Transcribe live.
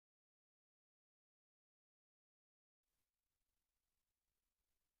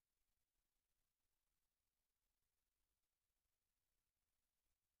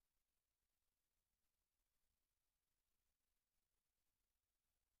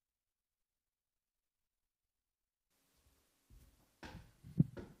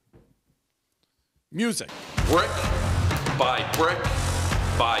Music. Brick by brick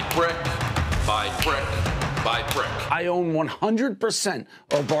by brick by brick by brick. I own 100%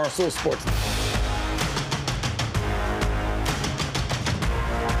 of Barstool Sports.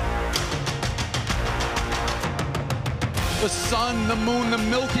 The sun, the moon, the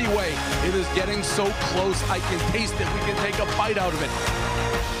Milky Way. It is getting so close, I can taste it. We can take a bite out of it.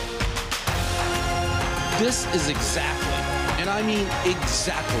 This is exactly, and I mean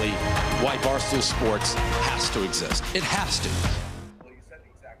exactly, why Barstool Sports has to exist. It has to.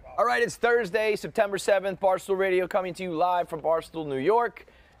 All right, it's Thursday, September 7th. Barstool Radio coming to you live from Barstool, New York.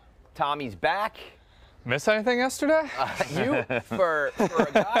 Tommy's back. Miss anything yesterday? For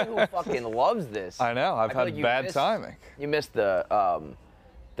a guy who fucking loves this. I know. I've had like bad timing. You missed the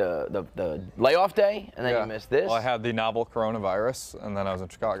layoff day, and then you missed this. Well, I had the novel coronavirus, and then I was in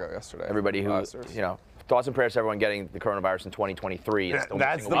Chicago yesterday. Everybody who, thoughts and prayers to everyone getting the coronavirus in 2023.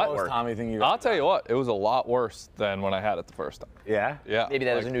 That's the most Tommy thing you. I'll tell you what, it was a lot worse than when I had it the first time. Yeah? Yeah. Maybe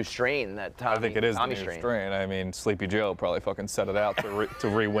that was a new strain. That Tommy, I think it is the Tommy new strain. I mean, Sleepy Joe probably fucking set it out to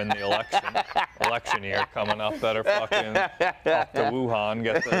re-win the election year coming up. Better fucking off to Wuhan,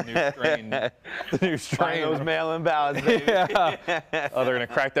 get the new strain. Find those mail-in ballots, baby. Yeah. Oh, they're gonna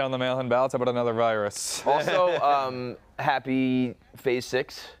crack down the mail-in ballots. How about another virus? Also, happy Phase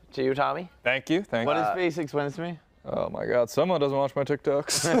 6 to you, Tommy. Thank you. What does Phase 6 explain to me? Oh my God, someone doesn't watch my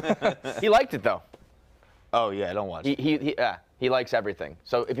TikToks. He liked it though. Oh yeah, I don't watch it. He likes everything.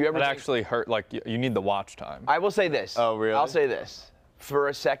 So if you ever It actually hurt. Like you need the watch time. I will say this. Oh, really? I'll say this. For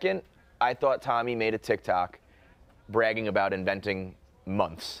a second, I thought Tommy made a TikTok bragging about inventing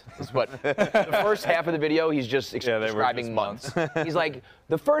months. But the first half of the video, he's just describing months. He's like,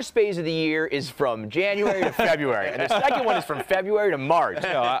 the first phase of the year is from January to February, and the second one is from February to March.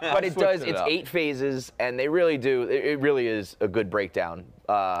 But it's 8 phases, and they really do. It really is a good breakdown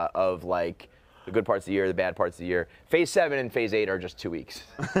of like the good parts of the year, the bad parts of the year. Phase 7 and Phase 8 are just 2 weeks.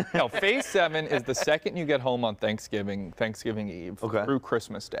 No, Phase 7 is the second you get home on Thanksgiving Eve through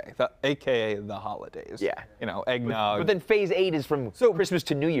Christmas Day, a.k.a. the holidays. Yeah. You know, eggnog. But then Phase 8 is from Christmas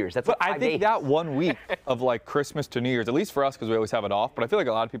to New Year's. That's but like 5 I think days. that 1 week of like Christmas to New Year's, at least for us because we always have it off, but I feel like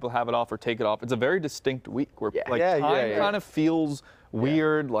a lot of people have it off or take it off. It's a very distinct week where time kind of feels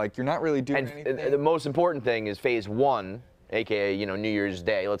weird, like you're not really doing anything. And the most important thing is Phase 1, a.k.a. New Year's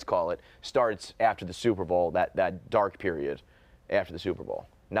Day, let's call it, starts after the Super Bowl, that dark period after the Super Bowl.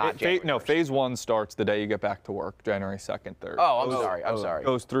 Phase 1 starts the day you get back to work, January 2nd, 3rd. Oh, I'm sorry.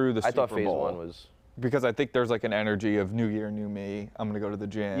 Goes through the Super Bowl. I thought Phase 1 was... Because I think there's like an energy of new year, new me. I'm going to go to the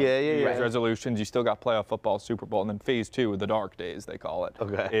gym. Yeah. New Year's resolutions. You still got playoff football, Super Bowl. And then Phase 2, the dark days, they call it,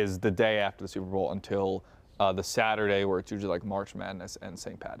 is the day after the Super Bowl until the Saturday where it's usually like March Madness and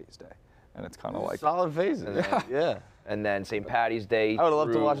St. Patty's Day. And it's kind of like... Solid phases. Yeah. And then St. Patty's Day. I would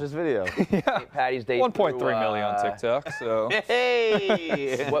love to watch this video. St. Patty's Day. 1.3 million on TikTok. So.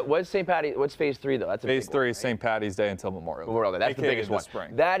 Hey. What's Phase 3 though? That's a Phase big 3 one, is St. Patty's Day until Memorial Day. That's the biggest one.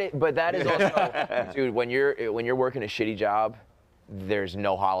 Spring. That is also, dude. When you're working a shitty job, there's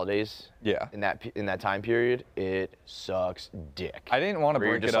no holidays. Yeah. In that time period, it sucks dick. I didn't want to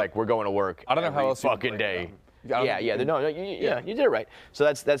break just it up. like we're going to work. I don't know how else fucking day. You did it right. So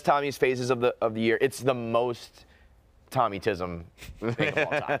that's Tommy's phases of the year. It's the most Tommy-tism thing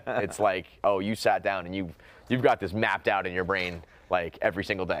of all time. It's like, oh, you sat down and you've got this mapped out in your brain like every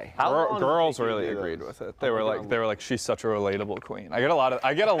single day. Girls really agreed with it. They were like, she's such a relatable queen. I get a lot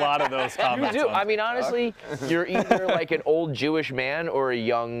of those comments. You do. I mean, honestly, you're either like an old Jewish man or a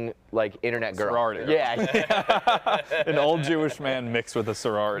young like internet girl. Sorority. Yeah. An old Jewish man mixed with a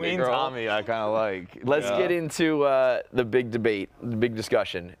sorority Queen girl. Tommy, I kind of like. Let's get into the big debate, the big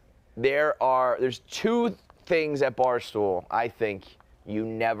discussion. There's 2 things at Barstool I think you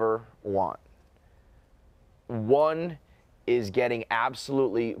never want. One is getting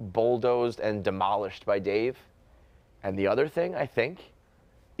absolutely bulldozed and demolished by Dave. And the other thing, I think,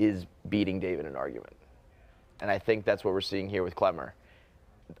 is beating Dave in an argument. And I think that's what we're seeing here with Klemmer.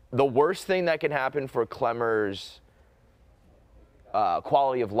 The worst thing that can happen for Klemmer's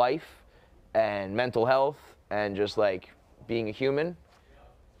quality of life and mental health and just like being a human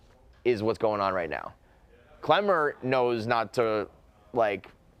is what's going on right now. Klemmer knows not to like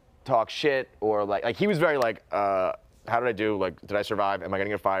talk shit or like he was very like, how did I do? Like, did I survive? Am I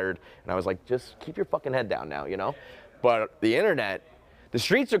gonna get fired? And I was like, just keep your fucking head down now, you know? But the internet, the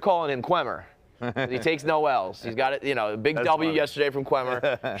streets are calling him Klemmer. He takes no L's. He's got it, a big W funny. Yesterday from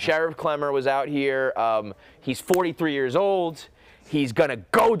Klemmer. Sheriff Klemmer was out here. He's 43 years old. He's gonna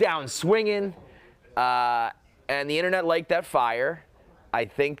go down swinging. And the internet liked that fire. I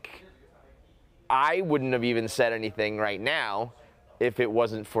think I wouldn't have even said anything right now if it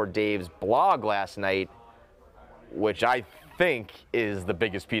wasn't for Dave's blog last night, which I think is the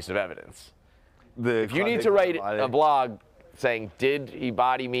biggest piece of evidence. If you need to write a blog saying, did he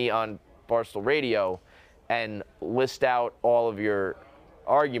body me on Barstool Radio, and list out all of your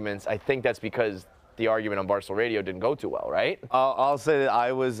arguments, I think that's because the argument on Barstool Radio didn't go too well, right? I'll say that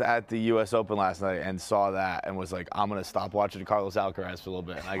I was at the U.S. Open last night and saw that and was like, I'm going to stop watching Carlos Alcaraz for a little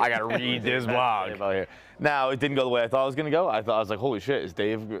bit. And I got to read this blog. Now, it didn't go the way I thought it was going to go. I was like, holy shit, is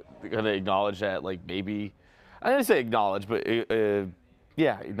Dave going to acknowledge that, like, maybe, I didn't say acknowledge, but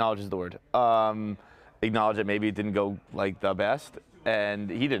yeah, acknowledge is the word. Acknowledge that maybe it didn't go, like, the best. And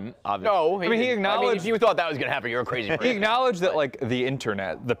he didn't, obviously. No, he acknowledged. if you thought that was going to happen, you're a crazy person. He acknowledged that, like, the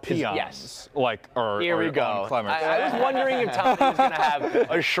internet, the peons, yes. like, are Here we go. on Klemmer. I was wondering if Tommy was going to have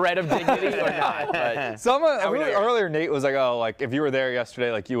a shred of dignity or not. But Earlier, Nate was like, oh, like, if you were there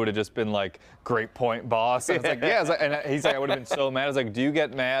yesterday, like, you would have just been, like, great point, boss. And I was like, yeah. And he's like, I would have been so mad. I was like, do you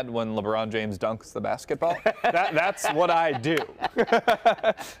get mad when LeBron James dunks the basketball? That's what I do.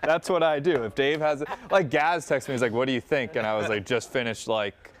 That's what I do. If Dave has it. Like, Gaz texted me, he's like, what do you think? And I was like, just finished,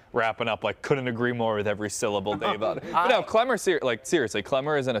 like, wrapping up, like, couldn't agree more with every syllable Dave uttered. But no, Klemmer, seriously,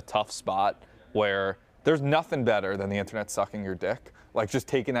 Klemmer is in a tough spot where there's nothing better than the internet sucking your dick, like just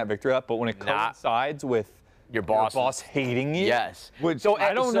taking that victory up. But when it coincides with your boss hating you, yes. So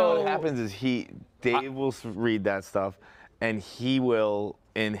I don't know what happens is Dave will read that stuff, and he will,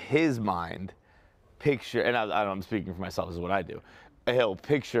 in his mind, picture, and I'm speaking for myself, this is what I do. He'll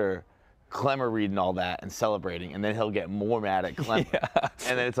picture Klemmer reading all that and celebrating, and then he'll get more mad at Klemmer. Yeah.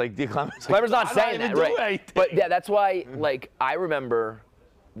 And then it's like, Klemmer's not saying that, right? But yeah, that's why, like, I remember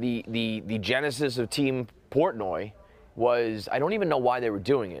the genesis of Team Portnoy was, I don't even know why they were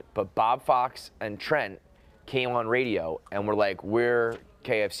doing it, but Bob Fox and Trent came on radio and were like, we're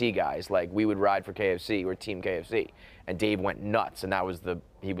KFC guys, like, we would ride for KFC, we're Team KFC. And Dave went nuts, and that was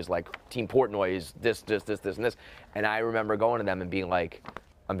he was like, Team Portnoy is this, and this. And I remember going to them and being like,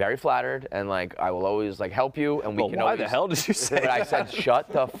 I'm very flattered, and like I will always like help you, and we can. Why the hell did you say that? I said,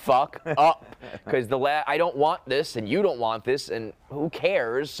 shut the fuck up, because I don't want this, and you don't want this, and who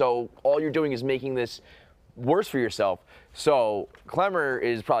cares? So all you're doing is making this worse for yourself. So Klemmer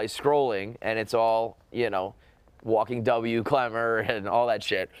is probably scrolling, and it's all, you know, walking W Klemmer and all that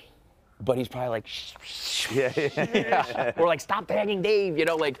shit. But he's probably like, yeah. Or like, stop tagging Dave, you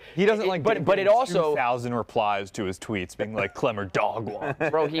know, like. He doesn't like. But it also 2,000 replies to his tweets being like, Klemmer dog walk.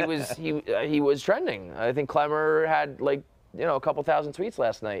 Bro, he was trending. I think Klemmer had like, you know, a couple thousand tweets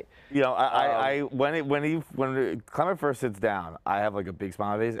last night. You know, when Klemmer first sits down, I have like a big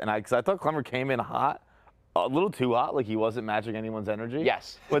smile on my face, and because I thought Klemmer came in hot. A little too hot, like he wasn't matching anyone's energy.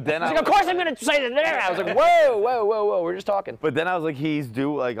 Yes. But then of course I'm gonna say that there. I was like, whoa, we're just talking. But then I was like, I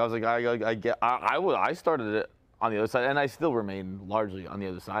started it on the other side, and I still remain largely on the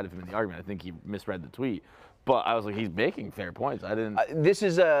other side of him in the argument. I think he misread the tweet, but I was like, he's making fair points. I didn't. This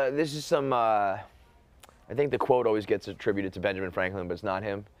is some. I think the quote always gets attributed to Benjamin Franklin, but it's not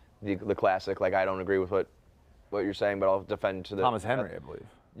him. The classic, like, I don't agree with what you're saying, but I'll defend to the Thomas Henry, I believe.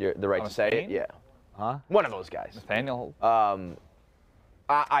 The right Thomas to say Paine? it. Yeah. Huh? One of those guys. Nathaniel. I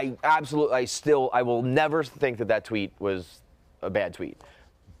will never think that tweet was a bad tweet,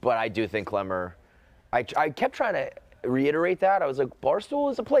 but I do think Klemmer. I kept trying to reiterate that. I was like,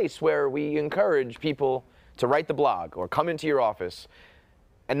 Barstool is a place where we encourage people to write the blog or come into your office,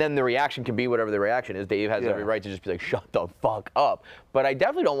 and then the reaction can be whatever the reaction is. Dave has every right to just be like, shut the fuck up. But I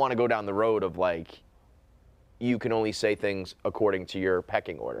definitely don't want to go down the road of like, you can only say things according to your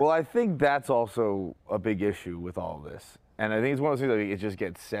pecking order. Well, I think that's also a big issue with all of this. And I think it's one of those things that it just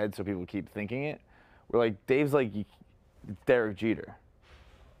gets said so people keep thinking it. We're like, Dave's like Derek Jeter.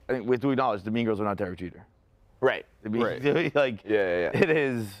 I think we have to acknowledge the Mean Girls are not Derek Jeter. Right. Like, it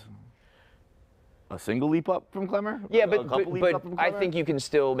is a single leap up from Klemmer. Yeah, but I think you can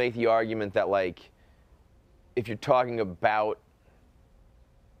still make the argument that, like, if you're talking about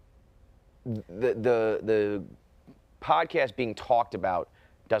the podcast being talked about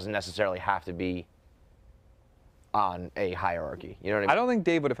doesn't necessarily have to be on a hierarchy. You know what I mean? I don't think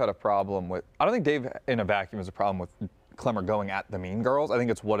Dave would have had a problem with. I don't think Dave in a vacuum has a problem with Klemmer going at the Mean Girls. I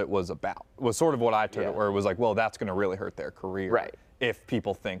think it's what it was about. It was sort of what I took it, where it was like, well, that's going to really hurt their career. Right. If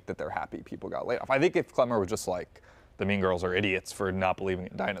people think that they're happy people got laid off. I think if Klemmer was just like, the Mean Girls are idiots for not believing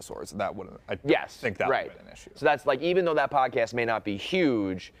in dinosaurs, that wouldn't. I think that would have been an issue. So that's like, even though that podcast may not be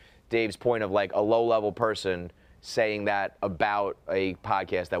huge, Dave's point of like a low-level person saying that about a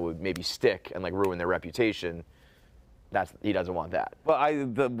podcast that would maybe stick and like ruin their reputation, he doesn't want that. Well,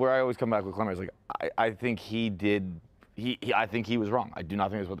 where I always come back with Klemmer is like, I think he I think he was wrong. I do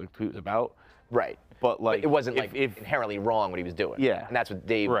not think that's what the tweet was about. Right. But like, it wasn't inherently wrong what he was doing. Yeah. And that's what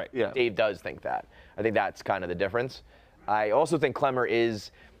Dave. Right. Yeah. Dave does think that. I think that's kind of the difference. I also think Klemmer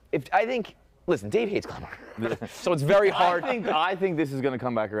is. Listen, Dave hates Klemmer, so it's very hard. I think this is going to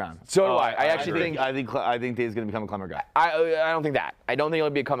come back around. So do I. I actually think. I think Dave's going to become a Klemmer guy. I don't think that. I don't think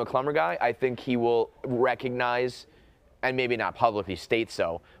he'll become a Klemmer guy. I think he will recognize, and maybe not publicly state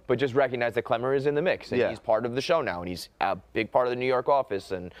so, but just recognize that Klemmer is in the mix, and he's part of the show now, and he's a big part of the New York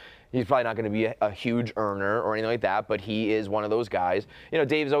office, and he's probably not going to be a huge earner or anything like that, but he is one of those guys. You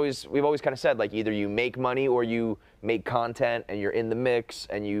know, we've always kind of said, like, either you make money or you make content and you're in the mix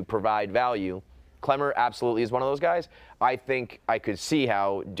and you provide value. Klemmer absolutely is one of those guys. I think I could see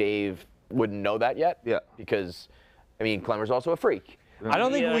how Dave wouldn't know that yet. Yeah. Because, I mean, Klemmer's also a freak. I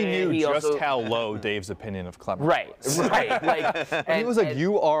don't think we knew just also, how low Dave's opinion of Klemmer Right. was. And he was like,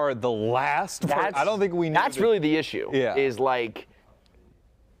 you are the last. I don't think we knew. That's really the issue. Yeah. Is like,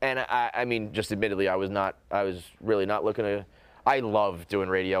 and I mean, just admittedly, I was really not looking to. I love doing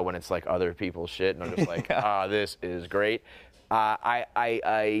radio when it's like other people's shit, and I'm just like, this is great.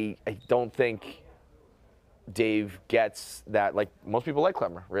 I don't think Dave gets that. Like, most people like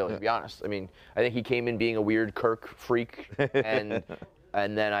Klemmer, really, to be honest. I mean, I think he came in being a weird Kirk freak, and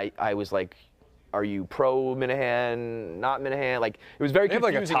then I was like, are you pro Minahan, not Minahan? Like, it was very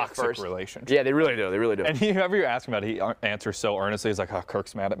confusing like a toxic at first. relationship. Yeah, they really do. They really do. And whenever you ask him about it, he answers so earnestly. He's like, oh,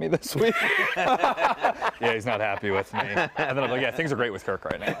 Kirk's mad at me this week. Yeah, he's not happy with me. And then I'm like, yeah, things are great with Kirk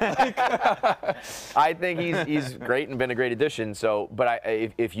right now. I think he's great and been a great addition. So, but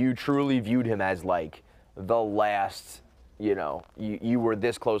if you truly viewed him as like the last, you were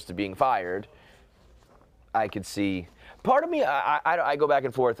this close to being fired, I could see. Part of me, I go back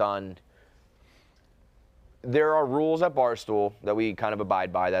and forth on. There are rules at Barstool that we kind of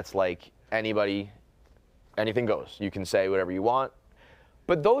abide by. That's like anything goes. You can say whatever you want.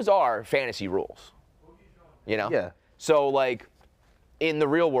 But those are fantasy rules, Yeah. So, like, in the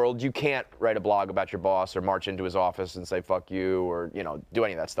real world, you can't write a blog about your boss or march into his office and say, fuck you, or, do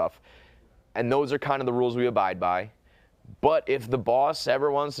any of that stuff. And those are kind of the rules we abide by. But if the boss ever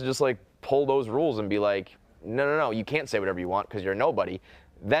wants to just, like, pull those rules and be like, no, you can't say whatever you want because you're nobody,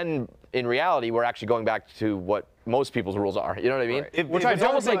 then in reality, we're actually going back to what most people's rules are. You know what I mean? Right. Which it's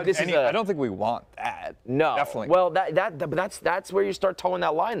almost like this is I don't think we want that. No. Definitely. Well, but that's where you start towing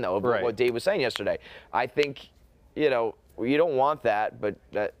that line, though, of what Dave was saying yesterday. I think, you don't want that, but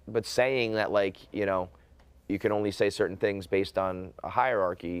saying that, like, you can only say certain things based on a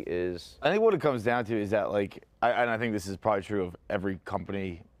hierarchy is. I think what it comes down to is that, like, and I think this is probably true of every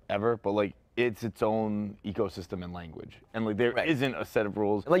company ever, but, like, it's its own ecosystem and language, and like there isn't a set of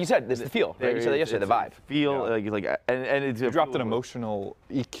rules. Like you said, this is the feel. Right? You said that yesterday, the vibe. Feel and it's. You dropped an emotional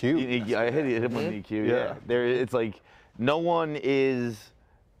EQ. I hit him with an EQ. Yeah. It's like you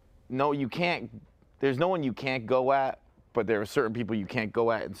can't. There's no one you can't go at, but there are certain people you can't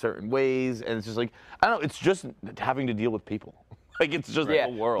go at in certain ways, and it's just like I don't know. It's just having to deal with people. Like it's just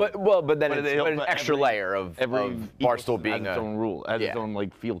the world. But then it's an extra layer of Barstool being its own rule, has its own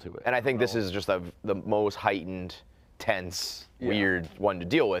like feel to it. And I think this is just the most heightened, tense, weird one to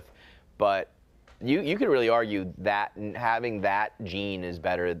deal with. But you could really argue that having that gene is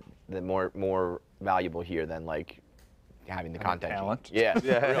better, than more valuable here than like having the content. Talent. Gene.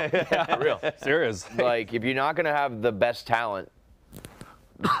 Yeah, for real. Serious. Like if you're not gonna have the best talent,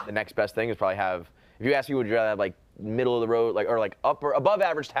 the next best thing is probably have. If you ask me, would you rather have like middle of the road, like or like above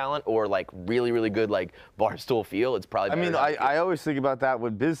average talent, or like really really good like Barstool feel? It's probably. I mean, I always think about that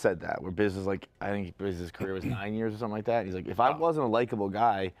when Biz said that. Where Biz is like, I think Biz's career was 9 years or something like that. He's like, if I wasn't a likable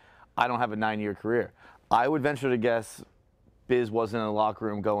guy, I don't have a 9-year career. I would venture to guess Biz wasn't in the locker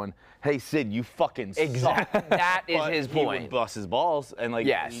room going, hey Sid, you fucking suck. That is his point. He would bust his balls and like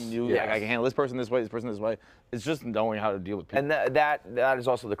he knew like I can handle this person this way, this person this way. It's just knowing how to deal with people. And that is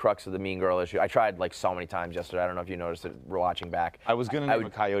also the crux of the mean girl issue. I tried like so many times yesterday. I don't know if you noticed it watching back. I was gonna name a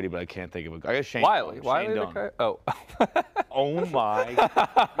coyote, but I can't think of it. I guess Shane. Wiley Shane the coyote. Oh. Oh my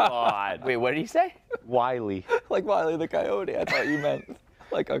God. Wait, what did he say? Wiley. Like Wiley the coyote. I thought you meant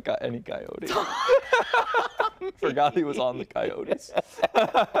like any coyote. Forgot he was on the Coyotes.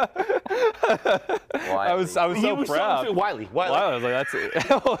 I was so proud. Wiley. I was like, that's it.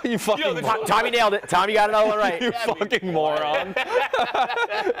 You fucking. Tommy nailed it. Tommy got another one right. You fucking moron.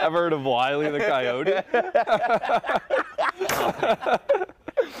 Ever heard of Wiley the Coyote?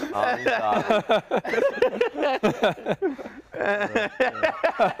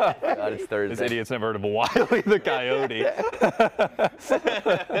 God, it's Thursday. This idiot's never heard of Wiley the Coyote.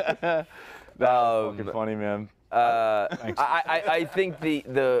 Fucking funny, man. I think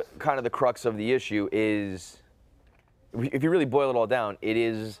the kind of the crux of the issue is if you really boil it all down, it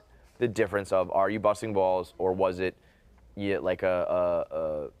is the difference of are you busting balls or was it like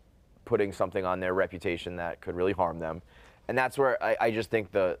a putting something on their reputation that could really harm them. And that's where I just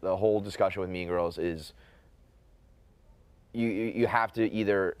think the whole discussion with Mean Girls is you have to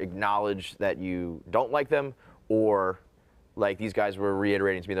either acknowledge that you don't like them or like these guys were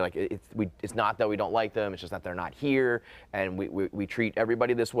reiterating to me, they're like, it's not that we don't like them, it's just that they're not here, and we treat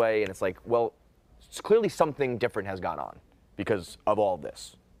everybody this way, and it's like, well, clearly something different has gone on because of all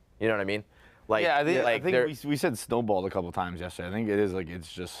this. You know what I mean? Like, yeah, I think we said snowballed a couple times yesterday. I think it is like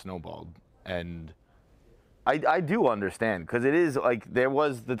it's just snowballed, and I do understand because it is like there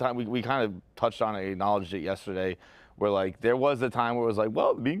was the time we kind of touched on it, acknowledged it yesterday. Where like there was the time where it was like,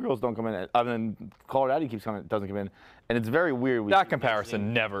 well, the Mean Girls don't come in, and then Call Her Daddy doesn't come in, and it's very weird. That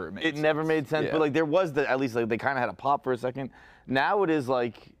comparison never made sense. It never made sense, yeah. but like there was at least like they kind of had a pop for a second. Now it is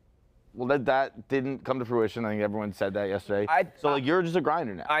like, well, that didn't come to fruition. I think everyone said that yesterday. So like you're just a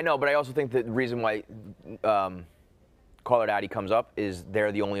grinder now. I know, but I also think that the reason why Call Her Daddy comes up is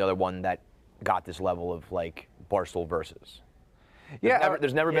they're the only other one that got this level of like Barstool versus.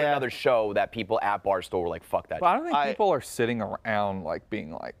 There's never been another show that people at Barstool were like, fuck that. But I don't think people are sitting around like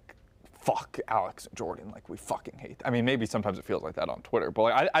being like, fuck Alex and Jordan, like we fucking hate. I mean, maybe sometimes it feels like that on Twitter, but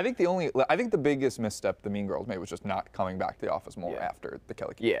like, I think the biggest misstep the Mean Girls made was just not coming back to the office more after the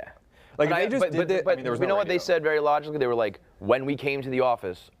Kelly. Yeah. Like they just did it. But I mean, there was you no know what radio. they said very logically? They were like, when we came to the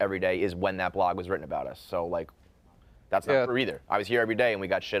office every day is when that blog was written about us. So like, that's not true either. I was here every day and we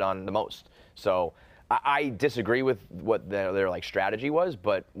got shit on the most. So I disagree with what their like strategy was,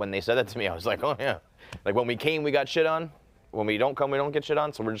 but when they said that to me, I was like, oh yeah. Like when we came, we got shit on. When we don't come, we don't get shit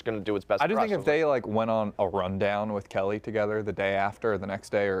on. So we're just gonna do what's best. I just think if they like went on a rundown with Kelly together the day after, or the next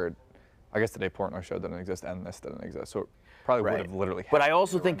day, or I guess the day Portnoy show didn't exist and this didn't exist, so it probably would have literally. But I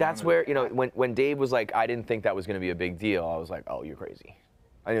also think that's where when Dave was like, I didn't think that was gonna be a big deal. I was like, oh, you're crazy.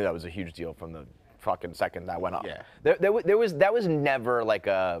 I knew that was a huge deal from the fucking second that went up. Yeah. That was never like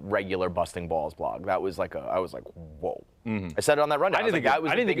a regular busting balls blog. That was like I was like, whoa. Mm-hmm. I said it on that rundown. I didn't think that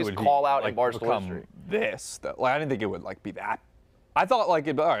was the biggest call out in Barstool history. This, like I didn't think it would like be that. I thought like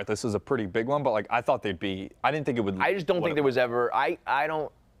all right, this is a pretty big one, but like I thought they'd be. I didn't think it would. I just don't think there was ever. I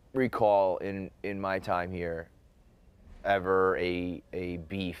don't recall in my time here ever a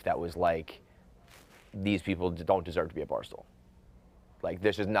beef that was like these people don't deserve to be at Barstool. Like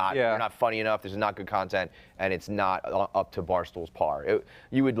this is not, you're not funny enough. This is not good content, and it's not up to Barstool's par.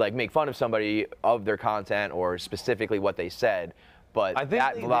 You would like make fun of somebody of their content or specifically what they said, but I think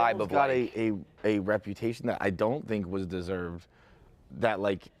that vibe of got like a reputation that I don't think was deserved. That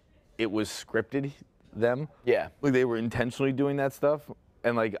like it was scripted them. Yeah. Like they were intentionally doing that stuff,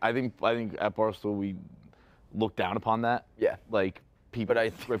 and like I think at Barstool we look down upon that. Yeah. Like. People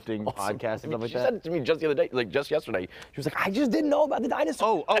scripting podcasts and stuff like she that. She said it to me just the other day, like just yesterday. She was like, I just didn't know about the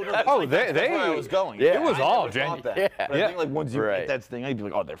dinosaur. That's where I was going. Yeah. It was all genuine. But I think like once you get that thing, I'd be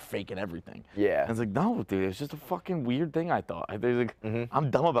like, oh, they're faking everything. Yeah. And it's like, no, dude, it's just a fucking weird thing. I thought. Like, I'm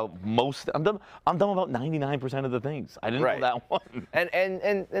dumb about I'm dumb about 99% of the things. I didn't know that one. And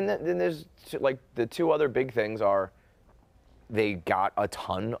then there's like the two other big things are, they got a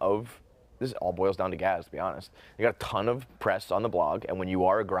ton of. This all boils down to gas, to be honest. They got a ton of press on the blog, and when you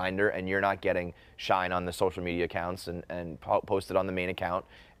are a grinder and you're not getting shine on the social media accounts and posted on the main account,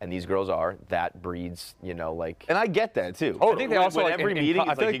 and these girls are, that breeds, like. And I get that too. I think they also like every meeting.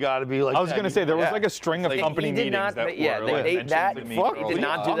 It's like you got to be like. I was gonna say there was like a string of company meetings that were. They did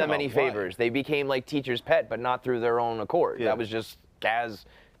not do them any favors. They became like teacher's pet, but not through their own accord. That was just Gaz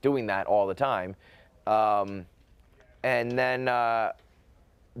doing that all the time, and then. I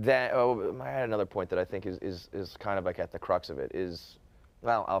had another point that I think is kind of like at the crux of it is,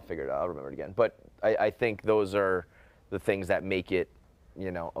 well, I'll figure it out. I'll remember it again. But I think those are the things that make it,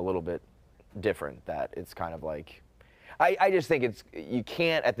 a little bit different. That it's kind of like, I just think you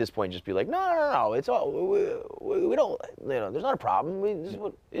can't at this point just be like, no, it's all, we don't, there's not a problem. This is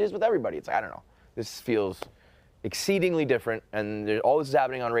what it is with everybody. It's like, I don't know. This feels exceedingly different, and all this is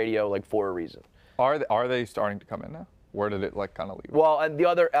happening on radio like for a reason. Are they starting to come in now? Where did it like kind of leave? Well, and the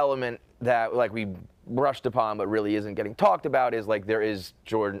other element that like we brushed upon but really isn't getting talked about is like there is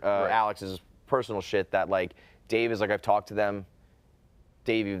Alex's personal shit that like Dave is like, I've talked to them.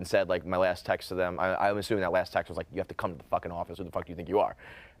 Dave even said like my last text to them. I'm assuming that last text was like, you have to come to the fucking office. Who the fuck do you think you are?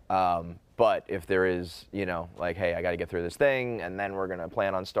 But if there is, like, hey, I got to get through this thing, and then we're gonna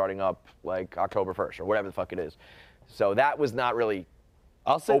plan on starting up like October 1st or whatever the fuck it is. So that was not really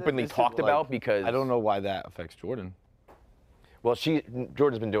openly talked about because I don't know why that affects Jordan. Well,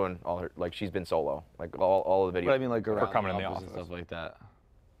 Jordan's been doing all her, like she's been solo, like all of the videos. But I mean like for coming in the and office stuff like that.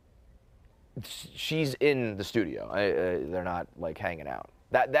 She's in the studio. They're not like hanging out.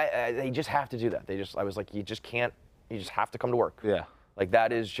 They just have to do that. I was like, you just can't. You just have to come to work. Yeah. Like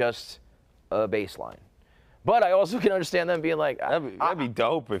that is just a baseline. But I also can understand them being like, that'd be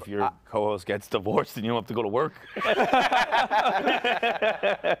dope if your co-host gets divorced and you don't have to go to work.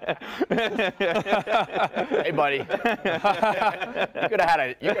 Hey, buddy, you could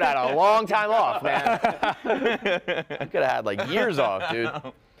have had a long time off, man. You could have had like years off, dude.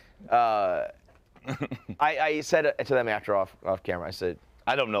 I said to them after off camera, I said,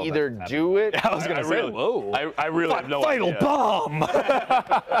 I don't know. Either do it. I was gonna say, whoa. I really have no Final idea. bomb.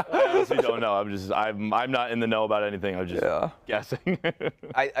 I honestly don't know. I'm not in the know about anything. I'm just guessing.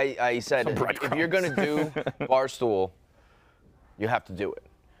 I said, if you're gonna do Barstool, you have to do it.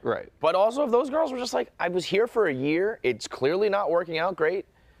 Right. But also, if those girls were just like, I was here for a year, it's clearly not working out great,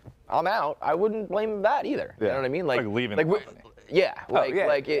 I'm out. I wouldn't blame that either. You know what I mean? Like leaving the company. Yeah,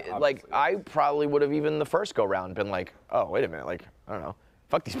 yeah, like I probably would have even the first go round been like, oh wait a minute, like I don't know,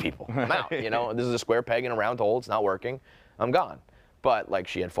 fuck these people, I'm out. You know, this is a square peg in a round hole, it's not working, I'm gone. But like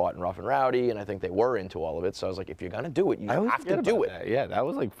she had fought in Rough and Rowdy, and I think they were into all of it. So I was like, if you're gonna do it, you have to do it. That. Yeah, that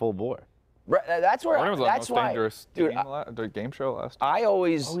was like full bore. Right, that's where. It was that's the most why, dangerous dude. the game show last time. I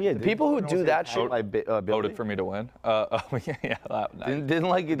always the people who do that shit. Voted for me to win. Didn't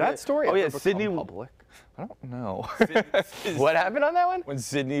like it. That story. Oh yeah, ever Sydney. become public. I don't know. What happened on that one? When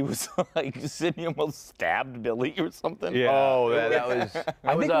Sydney was like, Sydney almost stabbed Billy or something. Yeah. Oh, that was.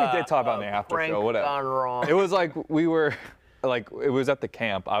 I think we did talk about it in the after prank show. Whatever. gone wrong. It was like we were, like it was at the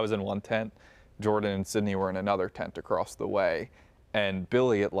camp. I was in one tent. Jordan and Sydney were in another tent across the way, and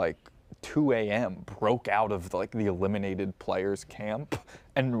Billy at like 2 a.m. broke out of like the eliminated players camp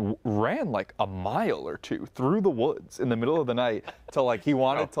and ran like a mile or two through the woods in the middle of the night to like he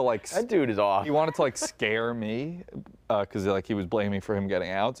wanted to like That dude is off. he wanted to like scare me because like he was blaming me for him getting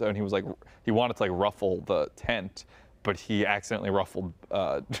out, so and he was like he wanted to like ruffle the tent, but he accidentally ruffled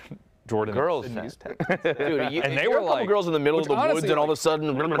Jordan Girls' and Sydney's tent. Dude, And they were were a couple like- girls in the middle of which the woods, honestly, and all of like, a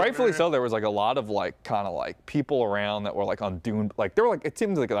sudden, Rightfully so, there was like a lot of like kind of like people around that were like on dune, like they were like it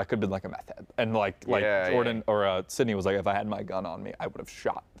seems like that could have been like a meth head, and like Yeah, Jordan or Sydney was like, if I had my gun on me, I would have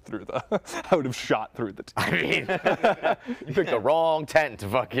shot through the I mean, you picked the wrong tent to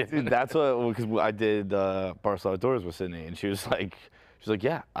fucking. Dude, that's what, because I did Barstool Outdoors with Sydney, and she's like,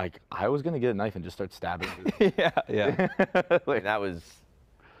 yeah, I was gonna get a knife and just start stabbing. yeah. Like,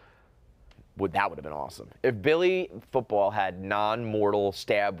 that would have been awesome. If Billy Football had non-mortal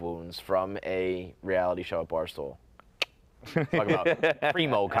stab wounds from a reality show at Barstool. Talk about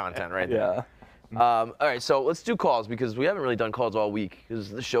primo content right there. All right, so let's do calls because we haven't really done calls all week because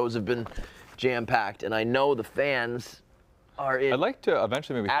the shows have been jam-packed, and I know the fans are in. I'd like to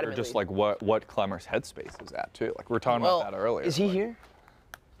eventually maybe hear Adamantly. just like what Klemmer's headspace is at too. Like we were talking about that earlier. Is he like, here?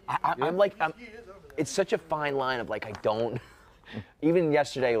 I'm like, it's such a fine line of like, I don't. Even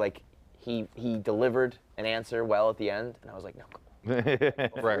yesterday, like, he delivered an answer well at the end, and I was like, no,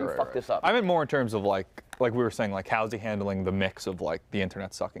 Right. fuck this up. I meant more in terms of like we were saying, like how's he handling the mix of like the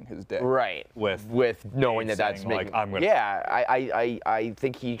internet sucking his dick? Right. With knowing that that's saying, making. like, I'm gonna. Yeah, I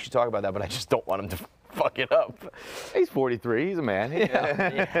think he should talk about that, but I just don't want him to fuck it up. He's 43. He's a man.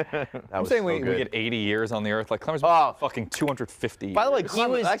 I'm saying we get 80 years on the earth. Like Klemmer's fucking 250 years. By the way,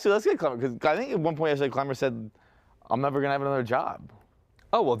 Clemmer, actually, let's get Klemmer, because I think at one point yesterday, Klemmer said, "I'm never gonna have another job."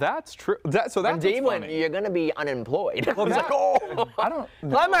 Oh well, that's true. That's when what's Dave went, funny. you're gonna be unemployed. I was that- like, oh, I don't.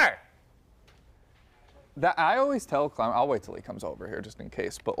 Klemmer. That I always tell Klemmer. I'll wait till he comes over here just in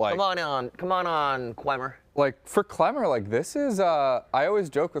case. But like, Come on, Klemmer. like for Klemmer, like this is. I always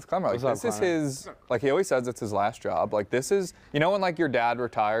joke with Klemmer. Like What's this up, is his. Like he always says it's his last job. Like this is. You know when like your dad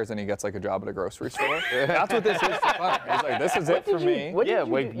retires and he gets like a job at a grocery store. That's what this is for Klemmer. He's like, this is it for me. What did Yeah, you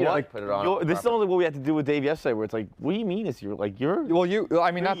wait, do? You know, like put it on. This is only what we had to do with Dave yesterday, where it's like, what do you mean it's you're Well, you.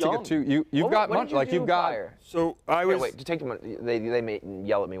 I mean, not to young. get too. You've What got did money. you Like do you've got. prior? So I was. Wait, just take the money. They may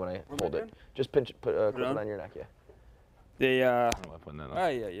yell at me when I hold it. Just clip it on your neck, yeah. They. yeah.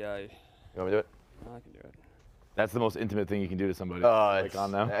 Yeah. You want me to do it? I can do it. That's the most intimate thing you can do to somebody. It's-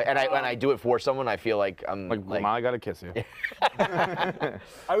 on them. And I do it for someone. I feel like I'm Like, Mama, I gotta kiss you.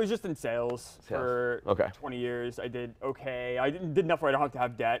 I was just in sales for Okay. 20 years. I did okay. I did enough where I don't have to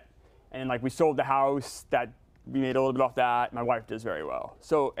have debt, and like we sold the house. That we made a little bit off that. My wife does very well.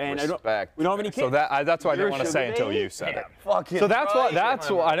 So and Respect. we don't have any kids. So that's why I You're didn't want to a say sugar until baby? you said it. Fucking So that's why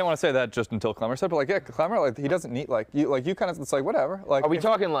right. I didn't want to say that just until Klemmer said. But like, yeah, Klemmer, like he doesn't need like you kind of. It's like whatever. Like Are we if-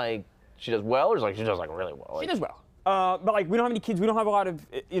 talking like she does well, or is like she does like really well? She Like, does well. But like we don't have any kids. We don't have a lot of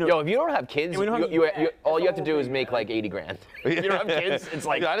Yo, if you don't have kids, we don't have all you have to the do whole is thing, make like 80 grand. If you don't have kids, it's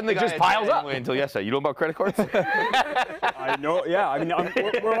like I didn't think it just I had piles that up. until yesterday. You know about credit cards? I know. Yeah. I mean,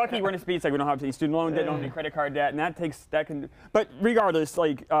 we're lucky we're in a space like we don't have any student loan debt, don't have any credit card debt, and that can. But regardless,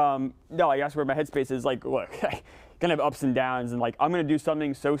 like no, I guess where my headspace is like, look, gonna have ups and downs, and like I'm gonna do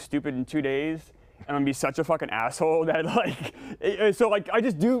something so stupid in 2 days. And I'm gonna be such a fucking asshole that like, so like I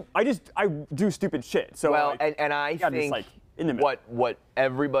do stupid shit. So Well, like, and I think just, like, in the middle. what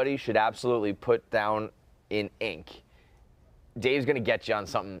everybody should absolutely put down in ink. Dave's gonna get you on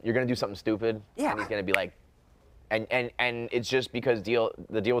something. You're gonna do something stupid. Yeah. And he's gonna be like, and it's just because deal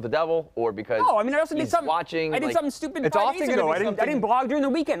with the devil, or because no, I mean I also did he's something. watching. I did like, something stupid it's 5 often days gonna ago. be I something- didn't blog during the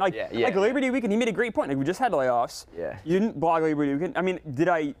weekend. Like Yeah. Labor Day weekend, he made a great point. Like we just had layoffs. Yeah. You didn't blog Labor Day weekend. I mean, did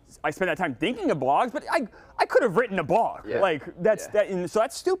I spent that time thinking of blogs? But I could have written a blog. Yeah. Like that's Yeah. that. So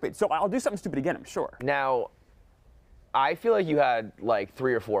that's stupid. So I'll do something stupid again. I'm sure. Now, I feel like you had like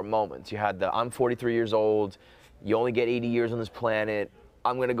 3 or 4 moments. You had the I'm 43 years old. You only get 80 years on this planet.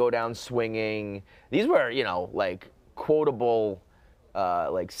 I'm gonna go down swinging. These were, like quotable,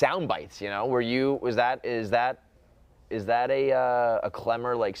 like sound bites. Were you? Is that a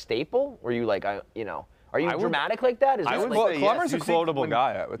Klemmer like staple? Were you like Are you dramatic like that? Is I that would like, say Clemmer's yes. a quotable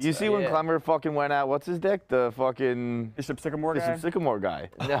guy, I would You say. see when Yeah. Klemmer fucking went out, what's his dick? The fucking Bishop Sycamore guy. Sycamore guy.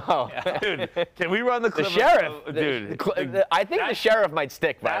 no. Dude, can we run the The clip? sheriff, Dude. I think the sheriff might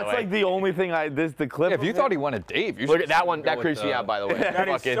stick. By That's the way, like the only thing the clip. Yeah, if you thought he wanted Dave, you look should at that one. go That with creeps me the- out. By the way, That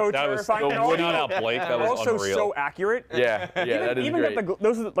is Fucking- so That was terrifying. the And woody also- out Blake. That was also unreal. so accurate. yeah, that is even great.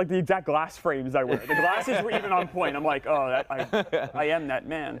 those are like the exact glass frames I wear. The glasses were even on point. I'm like, oh, I am that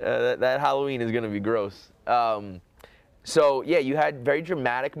man. That Halloween is gonna be gross. So yeah, you had very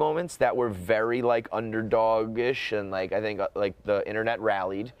dramatic moments that were very like underdog-ish, and like I think like the internet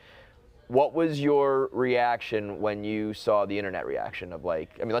rallied. What was your reaction when you saw the internet reaction of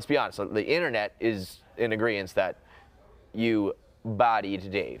like? I mean, let's be honest. The internet is in agreement that you bodied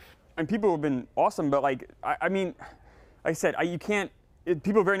Dave. And people have been awesome, but like, I mean, like I said, you can't.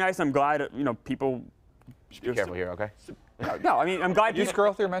 People are very nice. I'm glad, people. Be careful here, okay? No, I mean, I'm glad. Did you people-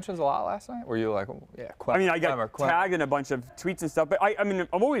 scroll through your mentions a lot last night? Were you like, oh, yeah, I mean, I got Clemmer. tagged in a bunch of tweets and stuff, but I mean,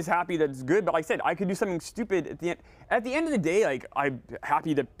 I'm always happy that it's good. But like I said, I could do something stupid at the end. At the end of the day, like I'm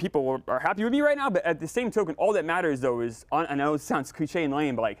happy that people are happy with me right now. But at the same token, all that matters though is, I know it sounds cliche and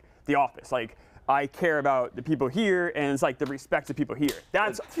lame, but like The Office, like I care about the people here, and it's like the respect of people here.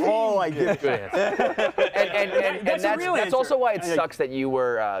 That's all I give. And That's a real that's answer. also why it Like- sucks that you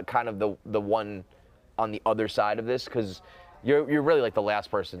were kind of the one on the other side of this, because you're really like the last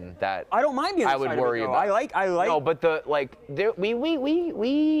person that I don't mind being. I on the would side of it, worry though. about. I like. No, but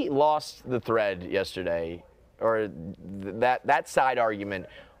we lost the thread yesterday, or that side argument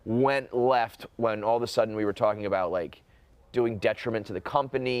went left when all of a sudden we were talking about like doing detriment to the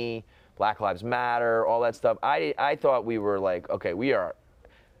company, Black Lives Matter, all that stuff. I thought we were like, okay,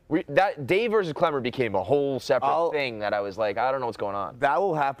 that Dave versus Klemmer became a whole separate thing that I was like, I don't know what's going on. That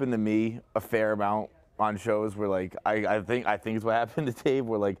will happen to me a fair amount on shows where like I think it's what happened to Dave,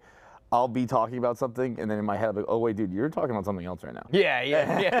 where like I'll be talking about something and then in my head I'll be like, oh wait, dude, you're talking about something else right now.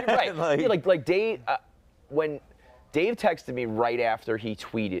 Yeah, right. like Dave, when Dave texted me right after he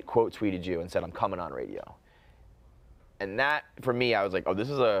quote tweeted you and said, I'm coming on radio. And that, for me, I was like, oh, this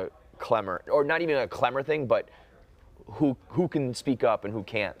is a Klemmer, or not even a Klemmer thing, but who can speak up and who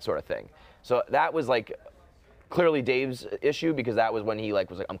can't sort of thing. So that was like clearly Dave's issue, because that was when he was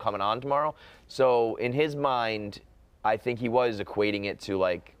like, I'm coming on tomorrow. So in his mind, I think he was equating it to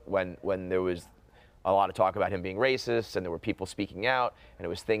like when there was a lot of talk about him being racist and there were people speaking out and it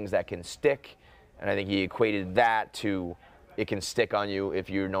was things that can stick. And I think he equated that to it can stick on you if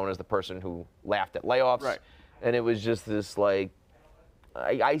you're known as the person who laughed at layoffs. Right. And it was just this like,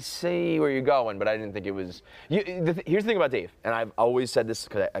 I see where you're going, but I didn't think it was. Here's the thing about Dave, and I've always said this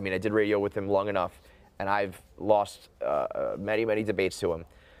because I did radio with him long enough, and I've lost many, many debates to him.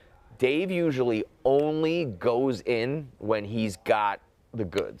 Dave usually only goes in when he's got the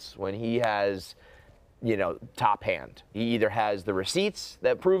goods, when he has, top hand. He either has the receipts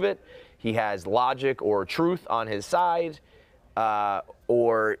that prove it, he has logic or truth on his side, and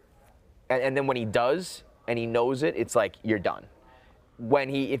then when he does and he knows it, it's like you're done.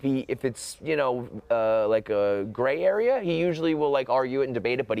 If it's like a gray area, he usually will like argue it and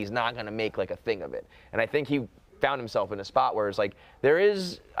debate it, but he's not gonna make like a thing of it. And I think he found himself in a spot where it's like there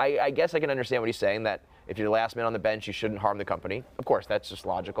is. I guess I can understand what he's saying, that if you're the last man on the bench, you shouldn't harm the company. Of course, that's just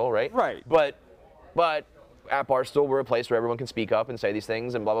logical, right? Right. But at Barstool, we're a place where everyone can speak up and say these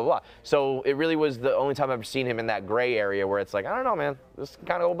things and blah blah blah. So it really was the only time I've ever seen him in that gray area where it's like, I don't know, man, this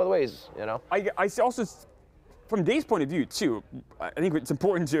kind of go both ways, I also from Dave's point of view too, I think it's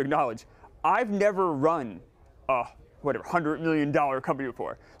important to acknowledge, I've never run a whatever $100 million company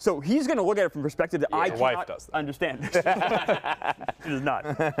before. So he's going to look at it from perspective that I cannot understand. She does not.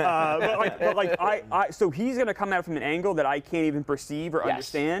 So he's going to come at it from an angle that I can't even perceive or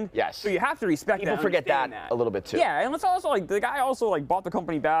understand. Yes. So you have to respect People forget that a little bit too. Yeah, and it's also like the guy also like bought the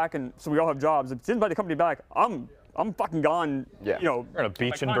company back, and so we all have jobs. If he didn't buy the company back, I'm fucking gone. Yeah. You know, We're on a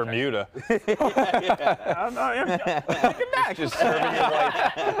beach in Bermuda. I'm fucking back. Just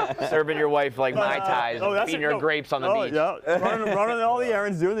serving your wife like Mai Tais, and feeding her grapes on the beach. Yeah, running all the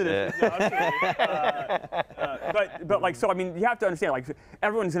errands, doing the dishes. But like, so I mean, you have to understand, like,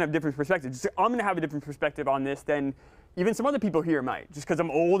 everyone's gonna have different perspectives. I'm gonna have a different perspective on this than even some other people here might, just because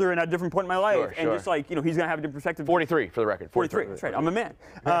I'm older and at a different point in my life, and just like, you know, he's gonna have a different perspective. 43 for the record. 43. That's right. I'm a man.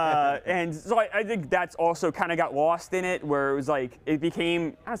 And so I think that's also kind of got lost in it, where it was like it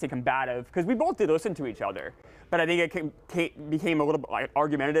became, I don't say combative, because we both did listen to each other, but I think it became a little bit like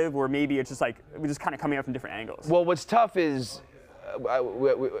argumentative, where maybe it's just like we're just kind of coming up from different angles. Well, what's tough is I don't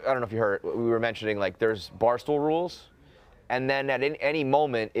know if you heard, we were mentioning like there's Barstool rules, and then at any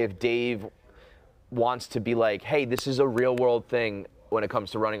moment if Dave wants to be like, hey, this is a real world thing when it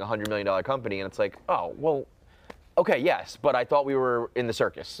comes to running a $100 million company, and it's like, oh, well, okay, yes, but I thought we were in the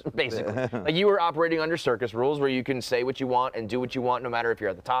circus, basically. Like you were operating under circus rules where you can say what you want and do what you want, no matter if you're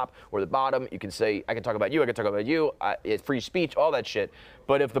at the top or the bottom. You can say, I can talk about you, I can talk about you, it's free speech, all that shit.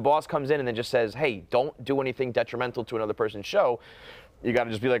 But if the boss comes in and then just says, hey, don't do anything detrimental to another person's show, you gotta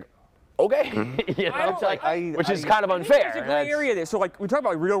just be like, okay, you know, which is kind of unfair. There's a gray area there. So like we talk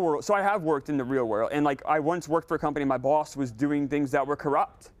about real world. So I have worked in the real world, and like I once worked for a company. My boss was doing things that were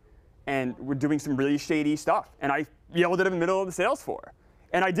corrupt, and were doing some really shady stuff. And I yelled at him in the middle of the sales floor,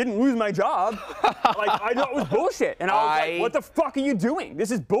 and I didn't lose my job. Like I know it was bullshit, and I was like, what the fuck are you doing?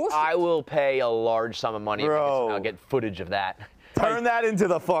 This is bullshit. I will pay a large sum of money if I'll get footage of that. Turn that into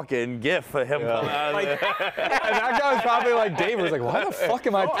the fucking GIF of him coming out of and that guy was probably like, Dave was like, why the fuck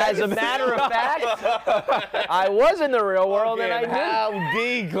am I As a matter of fact, I was in the real world and I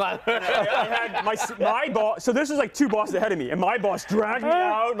knew. I had my boss, so this was like two bosses ahead of me, and my boss dragged me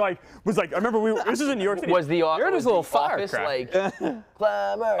out, like, was like, I remember this is in New York City. Was the You're just a little firecracker. Like,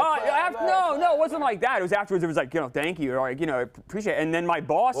 Klemmer, no, it wasn't like that. It was afterwards, it was like, you know, thank you, or like, you know, I appreciate it. And then my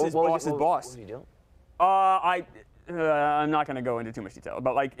boss's boss's boss. What was he doing? I'm not going to go into too much detail,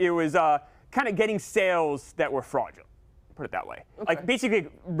 but like it was kind of getting sales that were fraudulent, put it that way. Okay. Like basically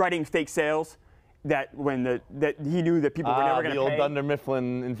writing fake sales that that he knew that people were never going to pay. The old Dunder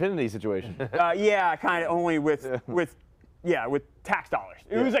Mifflin Infinity situation. Yeah, kind of only with tax dollars.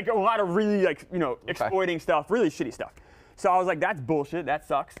 It was like a lot of really like, you know, exploiting stuff, really shitty stuff. So I was like, that's bullshit, that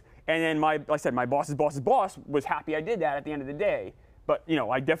sucks. And then like I said, my boss's boss's boss was happy I did that at the end of the day. But, you know,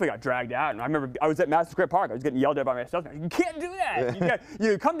 I definitely got dragged out. And I remember I was at Madison Square Park. I was getting yelled at by my salesman. You can't do that.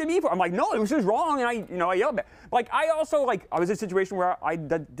 You come to me for. I'm like, no, it was just wrong. And I yelled at. Like, I also, like, I was in a situation where I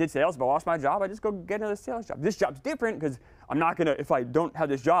did sales, but I lost my job. I just go get another sales job. This job's different because I'm not going to, if I don't have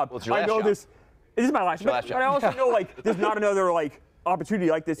this job, I know this. It is my last job. But I also know, like, there's not another, like, opportunity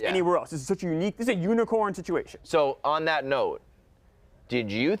like this anywhere else. This is such a unique, this is a unicorn situation. So, on that note, did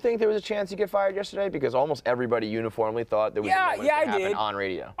you think there was a chance you get fired yesterday? Because almost everybody uniformly thought there was a moment to happen on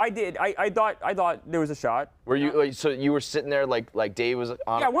radio. I did. I thought there was a shot. Were you? Like, so you were sitting there like Dave was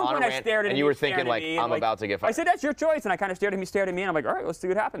on. Yeah, at one on point a I rant, stared at him. and you were thinking like, I'm about to get fired. I said, that's your choice, and I kind of stared at him. He stared at me, and I'm like, all right, let's see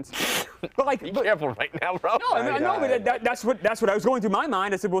what happens. But like, be careful right now, bro. No, but that's what I was going through my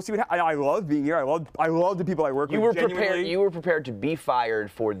mind. I said, we'll see what happens. I love being here. I love the people I work with. You were prepared. You were prepared to be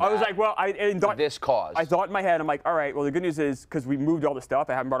fired for that. I was like, well, this cause. I thought in my head, I'm like, all right, well, the good news is because we moved all the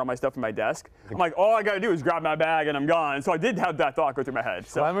stuff. I haven't brought all my stuff from my desk. I'm like, all I got to do is grab my bag and I'm gone. So I did have that thought go through my head.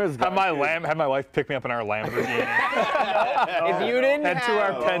 So have my wife pick me up in our Lamborghini. If you didn't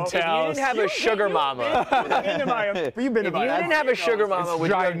have a sugar mama, if you didn't have a sugar mama, would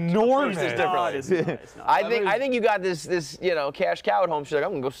you have enormous. I think you got this cash cow at home. She's like,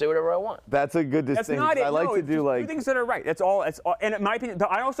 I'm gonna go say whatever I want. That's a good distinction. That's not it. I like to do like things that are right. That's all. And in my opinion,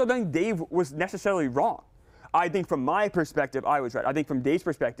 but I also think Dave was necessarily wrong. I think from my perspective, I was right. I think from Dave's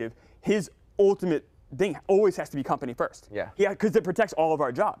perspective, his ultimate thing always has to be company first. Yeah. Because it protects all of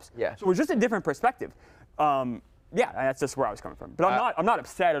our jobs. Yeah. So it's just a different perspective. Yeah, that's just where I was coming from. But I'm not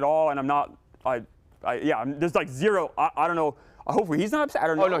upset at all, and I'm not. There's like zero. I don't know. Hopefully he's not upset. I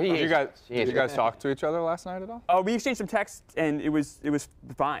don't know. Oh no, he is. Did you guys talk to each other last night at all? We exchanged some texts, and it was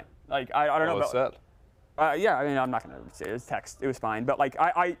fine. Like I don't know. What was said? Yeah, I mean, I'm not gonna say it was text. It was fine, but like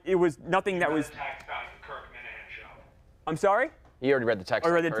it was nothing that was. Show. I'm sorry. You already read the text.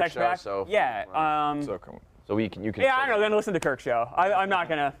 I read the text back. So yeah. So So you can. Yeah, I know. Then listen to Kirk's show. I'm not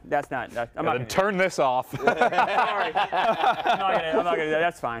gonna. That's not. I'm not gonna turn this off. Sorry. I'm not gonna.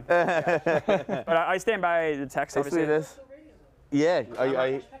 That's fine. But I stand by the text. Obviously. This. Yeah.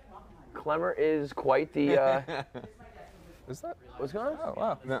 Klemmer is quite the. Is that? What's going on? Oh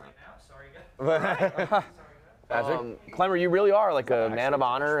wow. No. Klemmer, you really are like a man of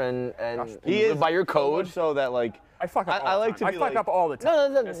honor, and He you is live by your code. So that like. I fuck up. I like to I be fuck like- up all the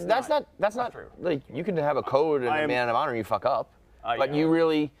time. No, that's not true. Like you can have a code and a man of honor, and you fuck up, but you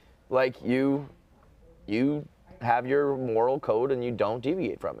really, like you have your moral code and you don't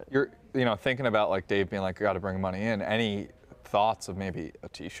deviate from it. You're, thinking about like Dave being like, I got to bring money in. Any thoughts of maybe a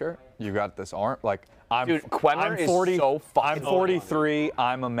T-shirt? You got this arm, like. Dude, Klemmer is so fucking. I'm 43.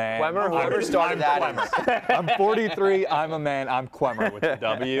 I'm a man. Klemmer, whoever started that. I'm 43. I'm a man. I'm Klemmer with the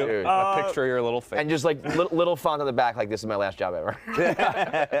W. Dude. A picture of your little face. And just like little font on the back, like this is my last job ever.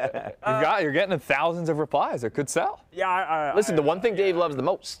 You're getting thousands of replies. It could sell. Yeah. Listen, the one thing Dave loves the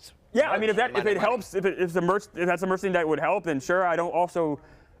most. Yeah, I mean, if it helps, if that's a merch thing that would help, then sure. I don't also,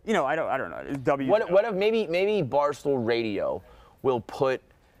 I don't know. It's W. What if maybe Barstool Radio will put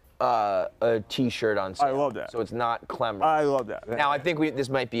a T-shirt on sale. I love that. So it's not Klemmer. I love that. Now I think this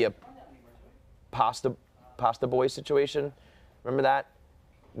might be a pasta boy situation. Remember that?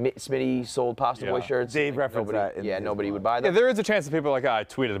 Smitty sold Pasta Boy shirts. Dave referenced that. Nobody would buy them. Yeah, there is a chance that people are like, I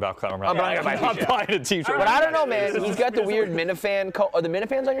tweeted about Klemmer. I'm not buying a T-shirt. But I don't know, man. He's got the weird Minifan code. Are the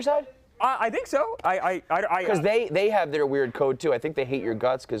Minifans on your side? I think so. Because they have their weird code too. I think they hate your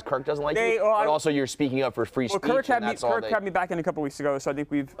guts because Kirk doesn't like you. But also you're speaking up for free speech. Kirk had me back in a couple weeks ago, so I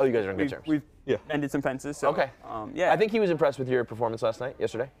think we've. Oh, you guys are on good terms. We've ended some fences. So, okay. Yeah. I think he was impressed with your performance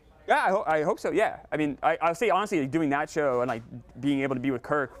yesterday. Yeah, I hope so. Yeah. I mean, I'll say honestly, like, doing that show and like being able to be with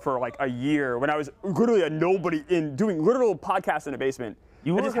Kirk for like a year when I was literally a nobody in doing literal podcasts in a basement.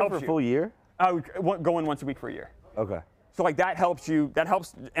 You were for a full year? I would go in once a week for a year. Okay. So like that helps you. That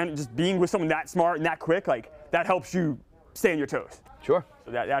helps, and just being with someone that smart and that quick, like that helps you stay on your toes. Sure.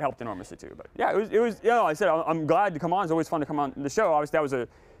 So that helped enormously too. But yeah, it was. I said I'm glad to come on. It's always fun to come on the show. Obviously, that was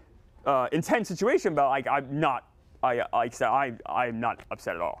a intense situation, but like I'm not. I'm not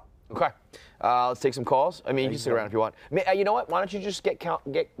upset at all. Okay. Let's take some calls. I mean, you can stick around if you want. You know what? Why don't you just get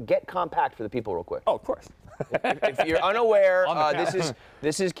compact for the people real quick? Oh, of course. If you're unaware,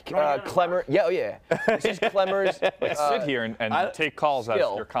 this is Klemmer. Yeah. This is Klemmer's. Sit here and take calls as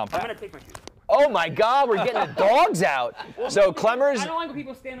your compact. I'm gonna take my shoes. Oh my God, we're getting the dogs out. So Klemmer's. I don't like when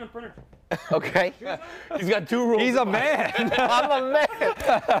people stand on furniture. Okay. He's got two rules. He's a man. I'm a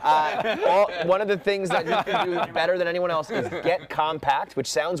man. One of the things that he can do better than anyone else is get compact, which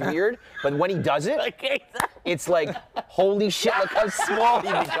sounds weird, but when he does it, it's like, holy shit, look how small he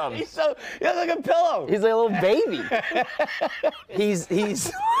becomes. He's like a pillow. He's like a little baby. He's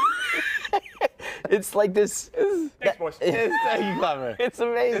it's like this. Thanks, boys. Thank you, Klemmer. It's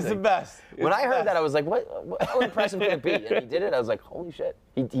amazing. It's the best. When I heard that, I was like, how impressive can it be? And he did it. I was like, holy shit.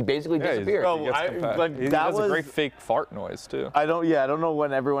 He basically disappeared. That was a great fake fart noise too. I don't know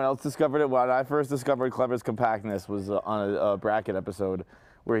when everyone else discovered it. When I first discovered Klemmer's compactness was on a bracket episode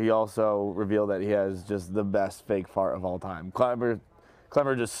where he also revealed that he has just the best fake fart of all time. Klemmer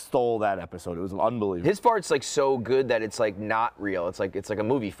just stole that episode. It was unbelievable. His fart's like so good that it's like not real. It's like a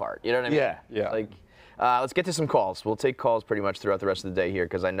movie fart. You know what I mean? Yeah. Like, let's get to some calls. We'll take calls pretty much throughout the rest of the day here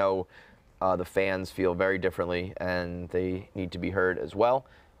because I know the fans feel very differently and they need to be heard as well.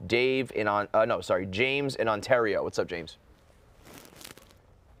 James in Ontario. What's up, James?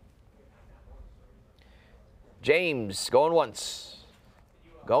 James, going once,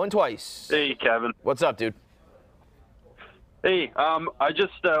 going twice. Hey, Kevin. What's up, dude? Hey, I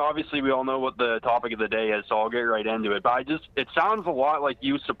just, obviously we all know what the topic of the day is, so I'll get right into it. But it sounds a lot like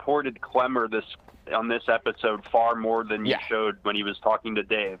you supported Klemmer on this episode far more than you showed when he was talking to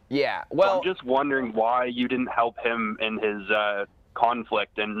Dave. Yeah, well. So I'm just wondering why you didn't help him in his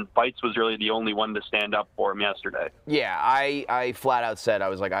conflict, and Fights was really the only one to stand up for him yesterday. Yeah, I flat out said, I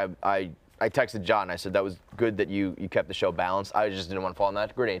was like, I texted John. I said that was good that you kept the show balanced. I just didn't want to fall in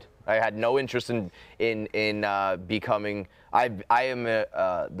that grenade. I had no interest in becoming. I am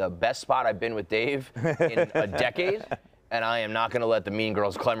the best spot I've been with Dave in a decade, and I am not going to let the Mean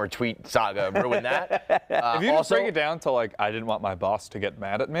Girls Klemmer tweet saga ruin that. If you just break it down to like, I didn't want my boss to get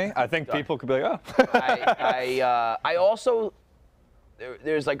mad at me, I think people could be like, oh. I also.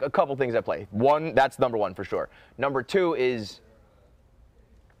 There's like a couple things at play. One, that's number one for sure. Number two is.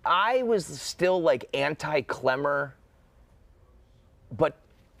 I was still like anti-Klemmer, but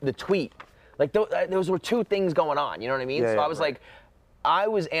the tweet, like those were two things going on. You know what I mean? So I was like, I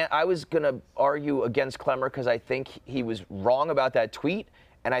was gonna argue against Klemmer because I think he was wrong about that tweet,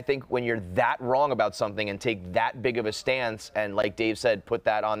 And I think when you're that wrong about something and take that big of a stance and, like Dave said, put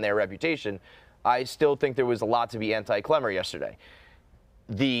that on their reputation, I still think there was a lot to be anti-Klemmer yesterday.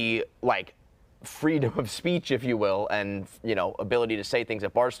 The, like, freedom of speech, if you will, and, you know, ability to say things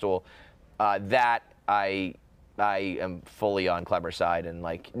at Barstool, that I am fully on Klemmer's side. And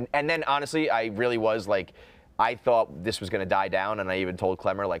then, honestly, I really was, like, I thought this was going to die down, and I even told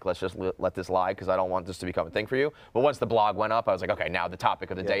Klemmer, like, let's just let this lie because I don't want this to become a thing for you. But once the blog went up, I was like, okay, now the topic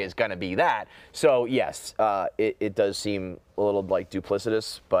of the day is going to be that. So, yes, it does seem a little, like,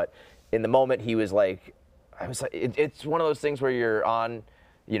 duplicitous. But in the moment, he was like, it's one of those things where you're on,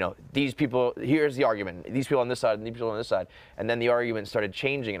 you know, these people, here's the argument, these people on this side and these people on this side. And then the argument started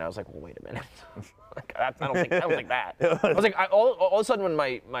changing, and I was like, well, wait a minute. I don't think that. I was like, all of a sudden when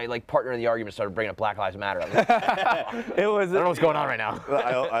my like partner in the argument started bringing up Black Lives Matter, I was like, I don't know what's going on right now.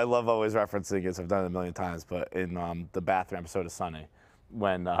 I love always referencing it. I've done it a million times, but in the bathroom episode of Sunny,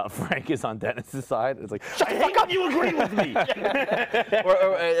 when Frank is on Dennis's side, it's like, shut the fuck up, you agree with me.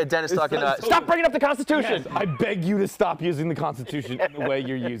 or Dennis talking, stop bringing up the Constitution. Yes, I beg you to stop using the Constitution in the way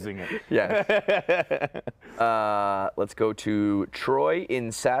you're using it. Yeah. Let's go to Troy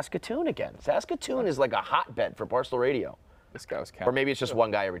in Saskatoon again. Saskatoon is like a hotbed for Barstool Radio. This guy was counting. Or maybe it's just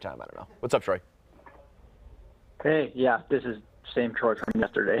one guy every time. I don't know. What's up, Troy? Hey, yeah, this is same Troy from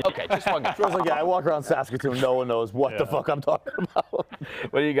yesterday. Okay, just one guy. Troy's like, yeah, I walk around Saskatoon, no one knows what the fuck I'm talking about.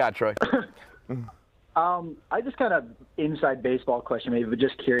 What do you got, Troy? I just kind of inside baseball question, maybe, but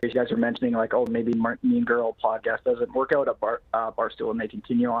just curious. You guys were mentioning like, oh, maybe Mean Girl podcast doesn't work out at Barstool and they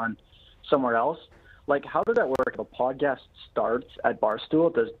continue on somewhere else. Like, how does that work? If a podcast starts at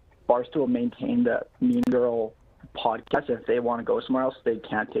Barstool, does Barstool maintain the Mean Girl podcast? If they want to go somewhere else, they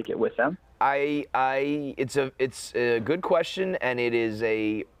can't take it with them? It's a good question, and it is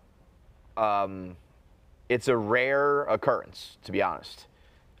it's a rare occurrence, to be honest.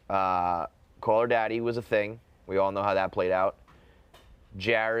 Call Her Daddy was a thing. We all know how that played out.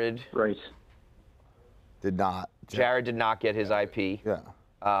 Jared Jared did not get his IP. Yeah.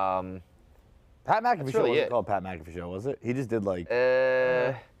 Pat McAfee show really wasn't it. called Pat McAfee show, was it? He just did like.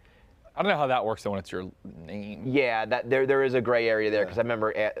 I don't know how that works though when it's your name. Yeah, that there is a gray area there because I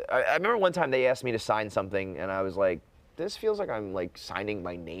remember one time they asked me to sign something and I was like, this feels like I'm like signing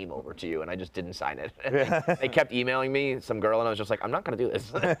my name over to you, and I just didn't sign it. They kept emailing me, some girl, and I was just like, I'm not gonna do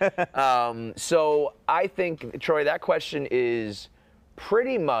this. So I think, Troy, that question is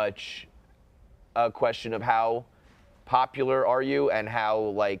pretty much a question of how popular are you and how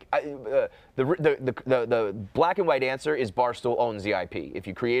like the black and white answer is Barstool owns the IP. If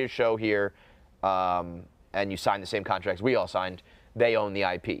you create a show here and you sign the same contracts we all signed, they own the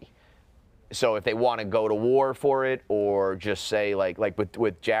IP. So if they want to go to war for it or just say like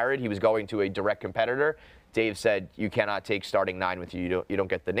with Jared, he was going to a direct competitor. Dave said you cannot take starting 9 with you. You don't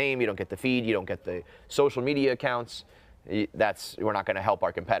get the name, you don't get the feed, you don't get the social media accounts. We're not going to help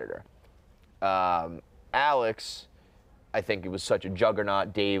our competitor. Alex, I think it was such a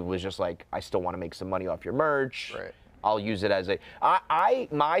juggernaut. Dave was just like, I still want to make some money off your merch. Right. I'll use it as a.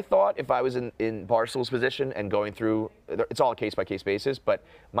 My thought, if I was in Barstool's position and going through, it's all a case-by-case basis, but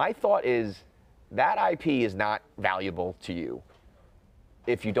my thought is that IP is not valuable to you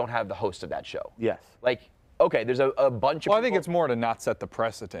if you don't have the host of that show. Yes. Like, okay, there's a bunch of Well, I think it's more to not set the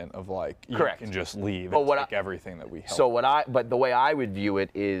precedent of like, you can just leave and take everything that we help. So but the way I would view it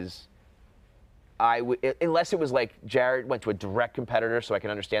is, unless it was like Jared went to a direct competitor, so I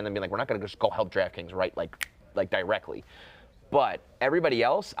can understand them being like, we're not going to just go help DraftKings, right? Like directly. But everybody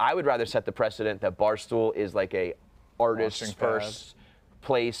else, I would rather set the precedent that Barstool is like a artist's first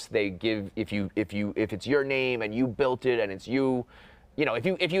place. They give if it's your name and you built it and it's you, you know, if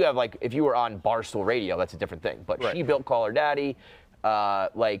you were on Barstool Radio, that's a different thing. But she built Call Her Daddy.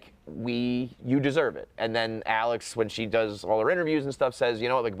 You deserve it. And then Alex, when she does all her interviews and stuff, says, you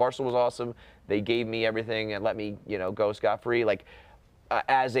know what, like Barstool was awesome. They gave me everything and let me, you know, go scot-free. Like,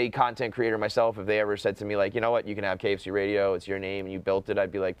 as a content creator myself, if they ever said to me like, you know what, you can have KFC Radio, it's your name and you built it,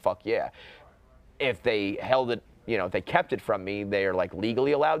 I'd be like, fuck yeah. If they held it, you know, if they kept it from me, they are like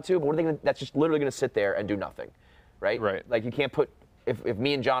legally allowed to, but what are they gonna, that's just literally gonna sit there and do nothing, right? Right. Like you can't put, if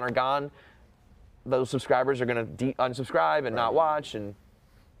me and John are gone, those subscribers are gonna unsubscribe and not watch, and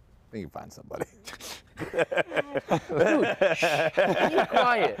I think you find somebody. Dude, be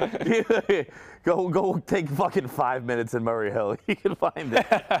quiet. Go take fucking 5 minutes in Murray Hill. You can find it.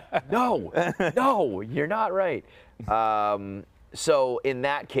 No, you're not right. So in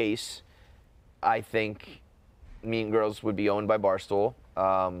that case, I think Mean Girls would be owned by Barstool.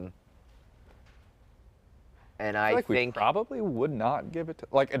 And I think we probably would not give it to,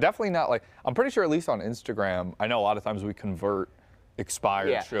 like, definitely not, like, I'm pretty sure at least on Instagram, I know a lot of times we convert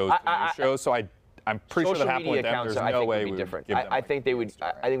expired shows to new shows. So I'm pretty sure that happened with them. There's no way we would give them. I think they would.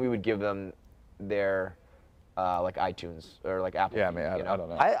 I think we would give them their like iTunes or like Apple. Yeah, I mean, I don't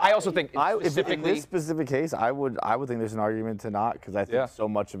know. I also think if in this specific case, I would think there's an argument to not, because I think so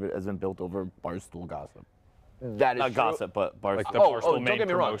much of it has been built over Barstool gossip. That is not true. Gossip, but Barstool. Like the Barstool main don't get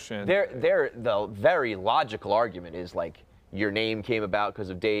me wrong. promotion. The very logical argument is like your name came about because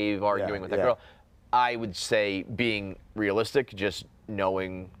of Dave arguing with that girl. I would say, being realistic, just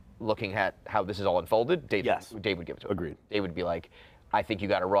looking at how this is all unfolded, Dave would give it to him. Agreed. Dave would be like, I think you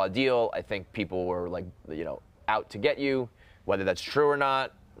got a raw deal. I think people were like, out to get you. Whether that's true or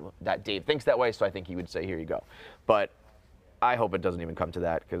not, that Dave thinks that way, so I think he would say, here you go. But I hope it doesn't even come to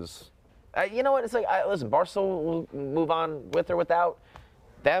that, because you know what? It's like, listen, Barstool will move on with or without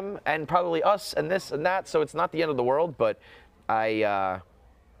them, and probably us, and this and that. So it's not the end of the world. But I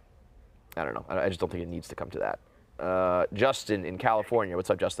don't know. I just don't think it needs to come to that. Justin in California. What's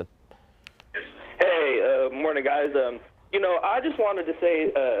up, Justin? Hey, morning, guys. I just wanted to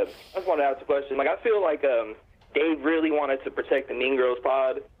say, I just wanted to ask a question. Like, I feel like Dave really wanted to protect the Mean Girls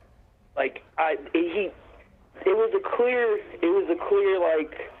pod. Like, it was a clear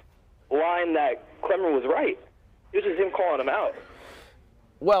like line that Klemmer was right. It was just him calling him out.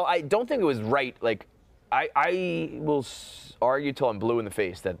 Well, I don't think it was right. Like, I will argue till I'm blue in the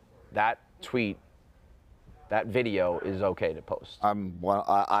face that tweet, that video is okay to post. When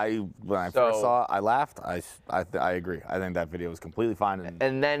I first saw it, I laughed. I agree. I think that video was completely fine.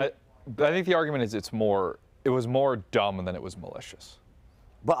 And then I think the argument is it was more dumb than it was malicious.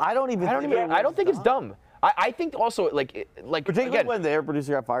 But I don't think it's dumb. I think also like particularly again, when their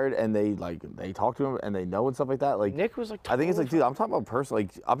producer got fired and they talk to him and they know and stuff like that. Like Nick was like, I think it's like, dude, I'm talking about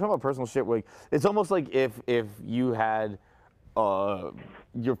personal shit. Like, it's almost like if you had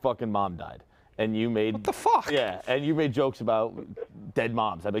your fucking mom died and you made what the fuck? Yeah, and you made jokes about dead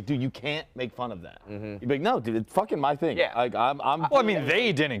moms. I'd be like, dude, you can't make fun of that. Mm-hmm. You'd be like, no, dude, it's fucking my thing. Yeah, like I'm. Well, I mean,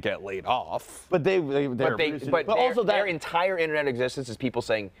 they didn't get laid off, but also their entire internet existence is people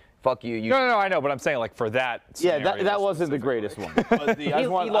saying, fuck you. No, I know, but I'm saying, like, for that scenario, yeah, that wasn't the greatest one. But he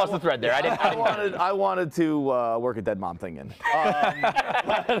lost the thread there. I wanted to work a dead mom thing in.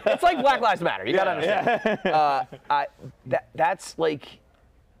 It's like Black Lives Matter. You gotta understand. That's like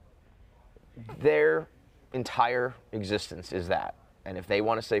their entire existence is that. And if they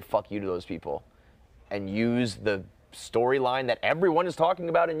want to say fuck you to those people and use the storyline that everyone is talking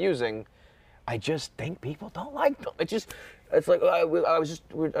about and using, I just think people don't like them. It's like, we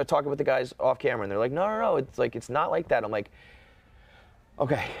were talking with the guys off camera, and they're like, no, it's like, it's not like that. I'm like,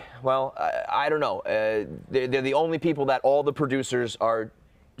 okay, well, I don't know. They're the only people that all the producers are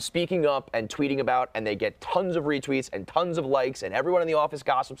speaking up and tweeting about, and they get tons of retweets and tons of likes, and everyone in the office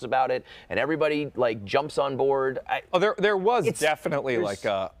gossips about it, and everybody like jumps on board. There was definitely like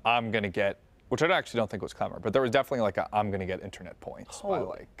I'm gonna get, which I actually don't think was Klemmer, but there was definitely like I'm gonna get internet points by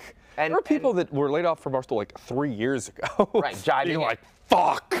like. And there were people that were laid off from Barstool like 3 years ago. Right, jiving like,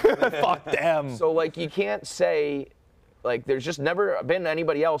 fuck, fuck them. So like you can't say, like there's just never been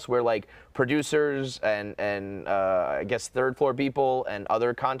anybody else where like producers and I guess third floor people and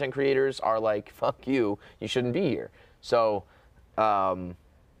other content creators are like, fuck you, you shouldn't be here. So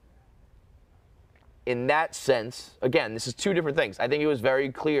in that sense, again, this is two different things. I think it was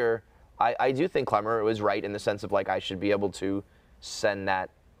very clear. I do think Klemmer was right in the sense of like I should be able to send that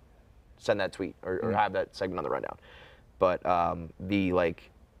tweet or have that segment on the rundown. But the like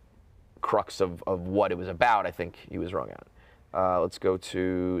crux of what it was about, I think he was wrong at. Let's go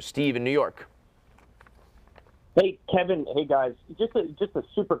to Steve in New York. Hey, Kevin. Hey, guys. Just a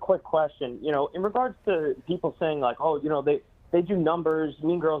super quick question. In regards to people saying like, oh, they do numbers,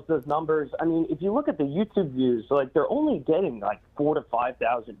 Mean Girls does numbers. I mean, if you look at the YouTube views, like they're only getting like 4,000 to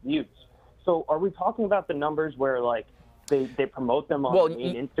 5,000 views. So are we talking about the numbers where like they promote them on the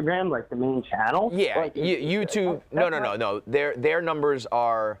main Instagram, like the main channel? Yeah, like, YouTube. No. Their numbers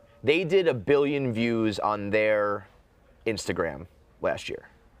are. They did 1 billion views on their Instagram last year.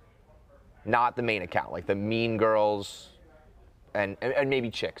 Not the main account, like the Mean Girls and maybe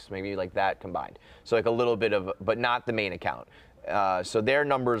Chicks, maybe like that combined. So like a little bit of, but not the main account. So their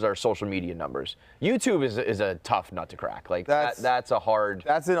numbers are social media numbers. YouTube is a tough nut to crack. Like that's a hard.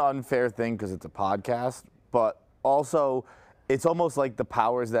 That's an unfair thing because it's a podcast, but also it's almost like the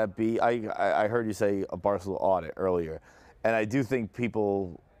powers that be. I heard you say a Barstool audit earlier, and I do think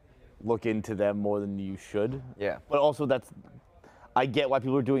people look into them more than you should. Yeah. But also I get why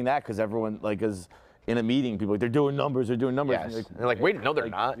people are doing that because everyone is in a meeting, people are like, they're doing numbers. Yes. And they're like, wait, no, they're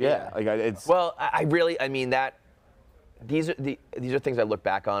not. Yeah. Like it's. Well, I mean that these are things I look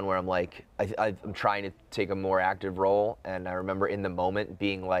back on where I'm like, I'm trying to take a more active role, and I remember in the moment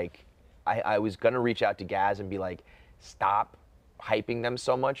being like, I was gonna reach out to Gaz and be like, stop hyping them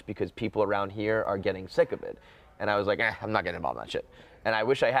so much because people around here are getting sick of it. And I was like, I'm not getting involved in that shit. And I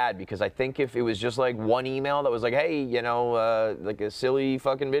wish I had, because I think if it was just like one email that was like, hey, you know, like a silly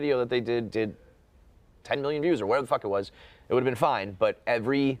fucking video that they did 10 million views or whatever the fuck it was, it would have been fine. But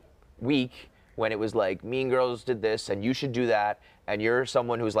every week when it was like, Mean Girls did this and you should do that, and you're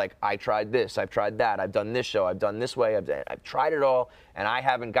someone who's like, I tried this, I've tried that, I've done this show, I've done this way, I've tried it all, and I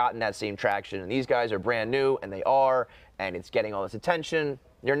haven't gotten that same traction, and these guys are brand new, and they are, and it's getting all this attention,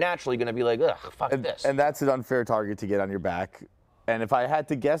 you're naturally going to be like, ugh, fuck this. And that's an unfair target to get on your back. And if I had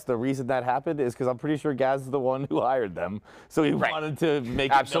to guess, the reason that happened is because I'm pretty sure Gaz is the one who hired them. So he wanted to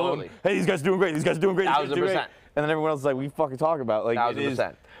make it known, hey, these guys are doing great, these guys are doing great, these guys are doing great. And then everyone else is like, we fucking talk about. Like,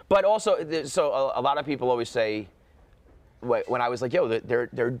 1,000%. But also, so a lot of people always say, when I was like, yo, they're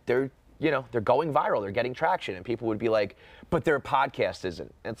you know, they're going viral, they're getting traction, and people would be like, but their podcast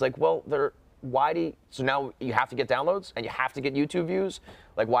isn't. And it's like, well, so now you have to get downloads and you have to get YouTube views?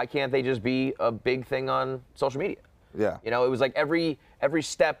 Like, why can't they just be a big thing on social media? Yeah. You know, it was like every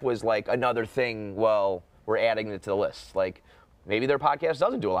step was like another thing, well, we're adding it to the list. Like, maybe their podcast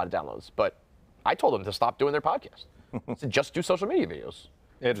doesn't do a lot of downloads, but I told them to stop doing their podcast. So just do social media videos.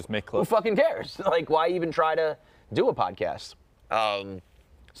 Yeah, just make clips. Who fucking cares? Like, why even try to do a podcast?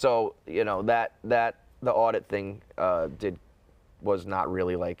 So, you know, that the audit thing was not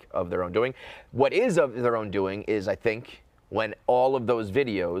really like of their own doing. What is of their own doing is, I think, when all of those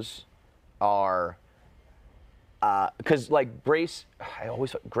videos are, because like Grace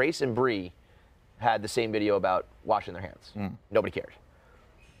and Bree had the same video about washing their hands. Nobody cared.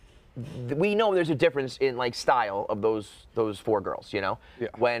 We know there's a difference in like style of those four girls, you know? Yeah.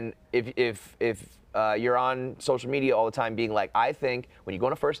 When if you're on social media all the time being like, I think when you go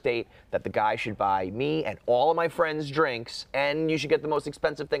on a first date that the guy should buy me and all of my friends drinks, and you should get the most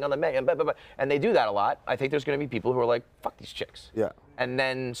expensive thing on the menu, and they do that a lot, I think there's gonna be people who are like, fuck these chicks. Yeah. And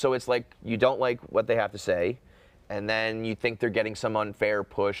then, so it's like, you don't like what they have to say, and then you think they're getting some unfair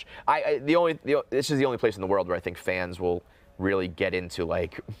push. This is the only place in the world where I think fans will really get into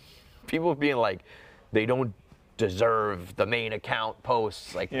like, people being like, they don't deserve the main account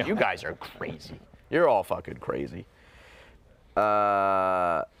posts. Like, you guys are crazy. You're all fucking crazy.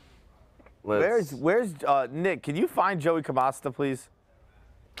 Where's Nick? Can you find Joey Camasta, please?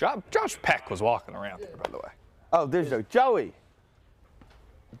 Josh Peck was walking around there, by the way. Oh, there's Joey.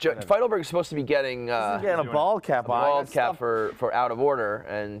 Feitelberg's supposed to be getting a ball cap on. Ball cap for Out of Order,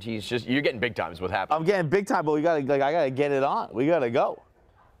 and you're getting big time is what happened. I'm getting big time, but I gotta get it on. We gotta go.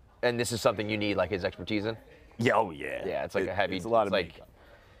 And this is something you need like his expertise in? Yeah, oh yeah. Yeah, it's like a heavy, it's a lot of makeup.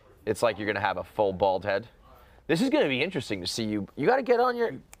 It's like you're gonna have a full bald head. This is gonna be interesting to see you. You gotta get on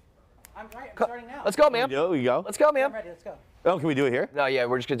your. I'm starting now. Let's go, man. We go. Let's go, man. I'm ready. Let's go. Oh, can we do it here? No, yeah,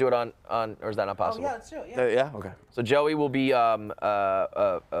 we're just gonna do it on or is that not possible? Oh yeah, let's do it. Yeah. Okay. So Joey will be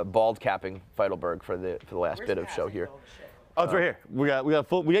bald capping Feitelberg for the last bit of show here. Oh, it's right here. We got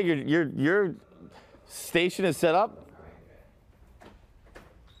full. We got your station is set up.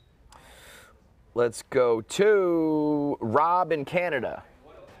 Let's go to Rob in Canada.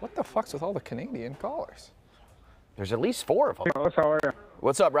 What the fuck's with all the Canadian callers? There's at least 4 of them. Hey, how are you?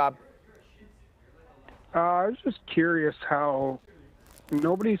 What's up, Rob? I was just curious how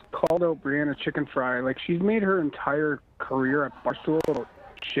nobody's called out Brianna Chicken Fry. Like, she's made her entire career at Barstool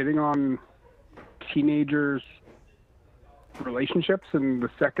shitting on teenagers' relationships, and the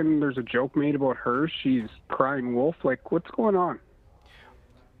second there's a joke made about her, she's crying wolf. Like, what's going on?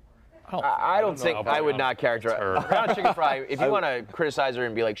 I don't think I would not characterize her. Brianna Chicken Fry, if you want to criticize her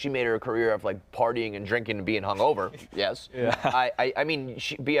and be like, she made her a career of like partying and drinking and being hungover, yes. Yeah. I mean,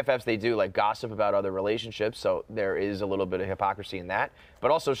 BFFs, they do like gossip about other relationships, so there is a little bit of hypocrisy in that.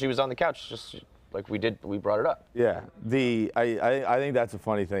 But also, she was on the couch, just like we brought it up. Yeah. I think that's a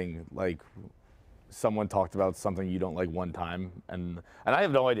funny thing. Like, someone talked about something you don't like one time, and I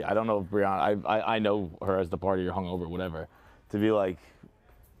have no idea. I don't know if Brianna. I know her as the party or hungover, whatever. To be like,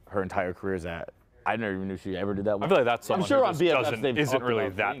 her entire career's at. I never even knew she ever did that. I feel like that's someone I'm sure who on BFF isn't really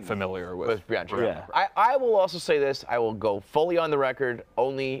that familiar with Brianna. Yeah. I will also say this. I will go fully on the record,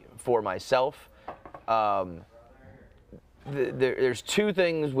 only for myself. There's 2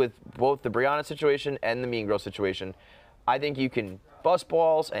 things with both the Brianna situation and the Mean Girl situation. I think you can bust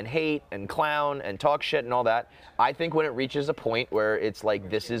balls and hate and clown and talk shit and all that. I think when it reaches a point where it's like,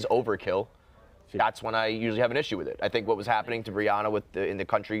 this is overkill, that's when I usually have an issue with it. I think what was happening to Brianna in the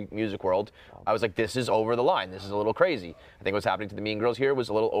country music world, I was like, this is over the line. This is a little crazy. I think what's happening to the Mean Girls here was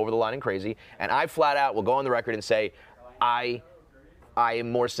a little over the line and crazy. And I flat out will go on the record and say, I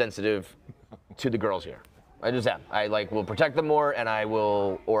am more sensitive to the girls here. I just am. I will protect them more, and I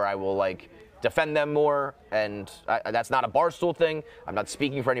will defend them more. And that's not a Barstool thing. I'm not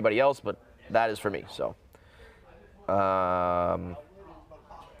speaking for anybody else, but that is for me. So.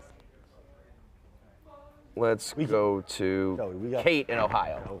 Let's go to Kate in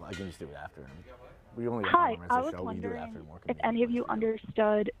Ohio. Oh, I can just do it after. We only got Hi, 5 minutes I of was show. We can do it after wondering more. if any of you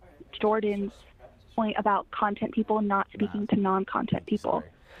understood Jordan's point about content people not speaking to non-content people.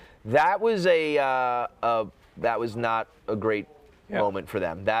 That was that was not a great moment for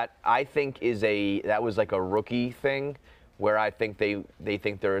them. That I think that was like a rookie thing, where I think they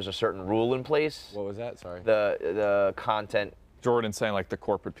think there is a certain rule in place. What was that? Sorry. The content. Jordan saying like the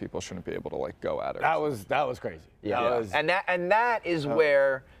corporate people shouldn't be able to like go at it. That was crazy. Yeah. And that is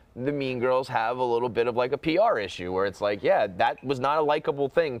where the Mean Girls have a little bit of like a PR issue, where it's like, yeah, that was not a likable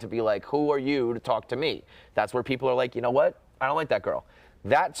thing to be like, who are you to talk to me? That's where people are like, you know what? I don't like that girl.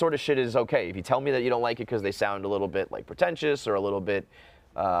 That sort of shit is okay. If you tell me that you don't like it because they sound a little bit like pretentious or a little bit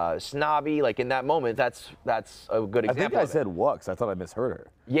snobby, like in that moment, that's a good example. I think I said what, 'cause I thought I misheard her.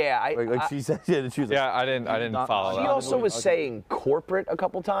 Yeah, she said she was. Yeah, I didn't follow that. She also was saying corporate a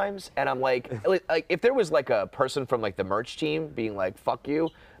couple times, and I'm like if there was like a person from like the merch team being like "fuck you,"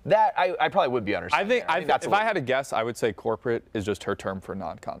 that I probably would be understanding. I think if I had to guess, I would say corporate is just her term for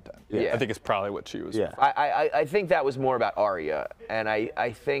non-content. Yeah. I think it's probably what she was. Yeah. I think that was more about Aria, and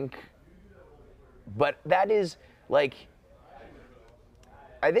I think, but that is like.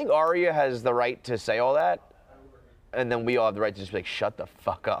 I think Aria has the right to say all that, and then we all have the right to just be like, shut the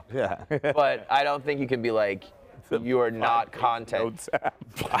fuck up. Yeah. But I don't think you can be like, you are not content.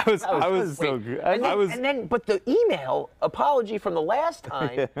 I was so good. And then, but the email apology from the last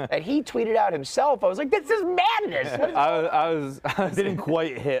time that he tweeted out himself, I was like, this is madness. What is I didn't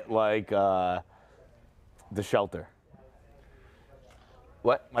quite hit like the shelter.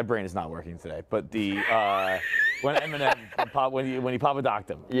 What? My brain is not working today. But the when Eminem when he Papa Docked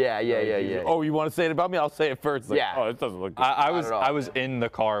him. Yeah. Oh, you want to say it about me? I'll say it first. Like, Yeah. Oh, it doesn't look good. I was in the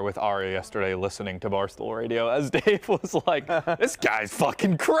car with Ari yesterday listening to Barstool Radio as Dave was like, this guy's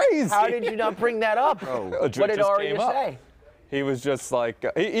fucking crazy. How did you not bring that up? What did Aria say? He was just like,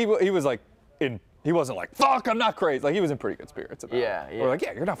 he was like, he wasn't like, fuck, I'm not crazy. Like, he was in pretty good spirits about it. Yeah. We're like,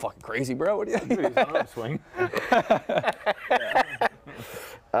 yeah, you're not fucking crazy, bro. What do you think? He's on an upswing.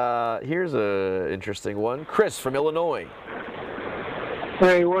 Here's a interesting one. Chris from Illinois.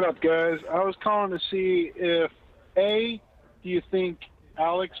 Hey, what up, guys? I was calling to see if, A, do you think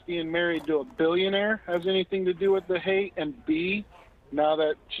Alex being married to a billionaire has anything to do with the hate? And B, now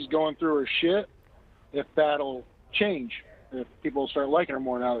that she's going through her shit, if that'll change, if people start liking her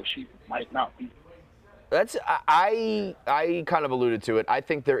more now that she might not be. I kind of alluded to it. I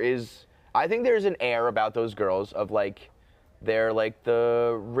think there's an air about those girls of like, they're like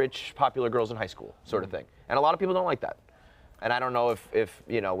the rich, popular girls in high school sort of thing. And a lot of people don't like that. And I don't know if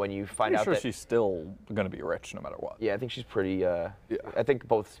you know, when you find out that she's still going to be rich no matter what. Yeah, I think she's pretty, I think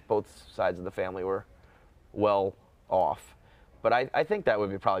both sides of the family were well off. But I think that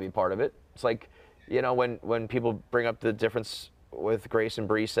would probably be part of it. It's like, you know, when people bring up the difference with Grace and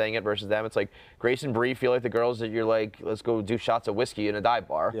Bree saying it versus them, it's like Grace and Bree feel like the girls that you're like, let's go do shots of whiskey in a dive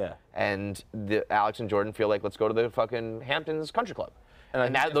bar. Yeah. And Alex and Jordan feel like, let's go to the fucking Hamptons Country Club.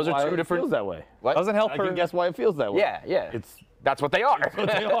 And those are two different. Feels that way. What? Doesn't help I her. can guess why it feels that way. Yeah. That's what they are. That's what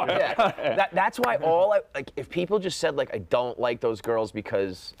they are. Yeah. That's why if people just said like, I don't like those girls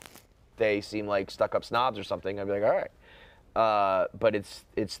because they seem like stuck-up snobs or something, I'd be like, all right. But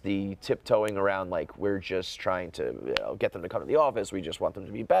it's the tiptoeing around like, we're just trying to get them to come to the office. We just want them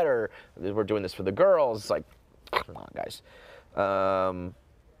to be better. We're doing this for the girls. It's like, come on, guys.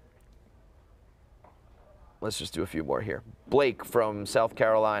 Let's just do a few more here. Blake from South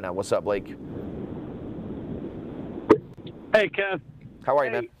Carolina. What's up, Blake? Hey, Kev. How are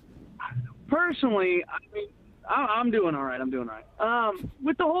you, man? Personally, I mean, I'm doing all right.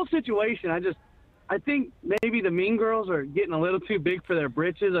 With the whole situation, I think maybe the Mean Girls are getting a little too big for their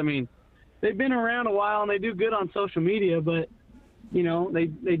britches. I mean, they've been around a while and they do good on social media, but you know, they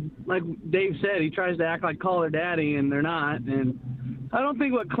like Dave said, he tries to act like Call Her Daddy, and they're not. And I don't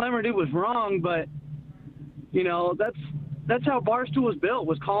think what Klemmer did was wrong, but you know, that's how Barstool was built,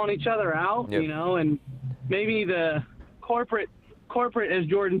 was calling each other out. Yep. You know, and maybe the corporate, as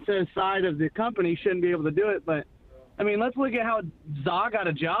Jordan says, side of the company shouldn't be able to do it. But I mean, let's look at how Zaw got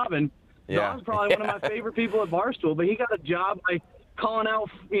a job, and Zah's probably one of my favorite people at Barstool, but he got a job by calling out,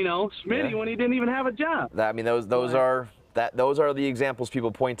 you know, Smitty when he didn't even have a job. I mean, those are the examples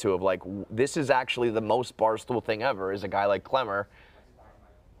people point to of like, this is actually the most Barstool thing ever, is a guy like Klemmer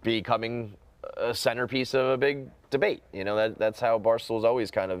becoming a centerpiece of a big debate. You know, that's how Barstool's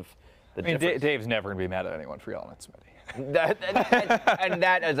always kind of the difference. Dave's never going to be mad at anyone for yelling at Smitty. and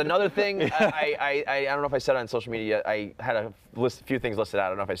that is another thing. I don't know if I said it on social media. I had a few things listed out. I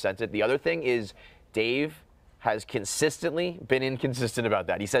don't know if I sent it. The other thing is Dave has consistently been inconsistent about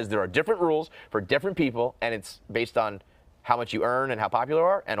that. He says there are different rules for different people, and it's based on how much you earn and how popular you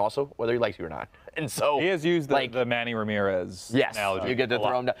are, and also whether he likes you or not. And so he has used the Manny Ramirez analogy. You get to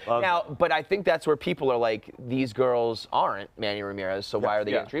throw him down. Now, but I think that's where people are like, these girls aren't Manny Ramirez, so why are they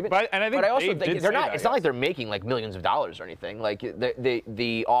getting treatment? But I also think they're not. It's not like they're making like millions of dollars or anything. Like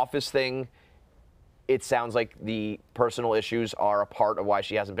the office thing, it sounds like the personal issues are a part of why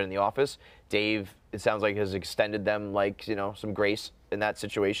she hasn't been in the office. Dave, it sounds like, has extended them some grace in that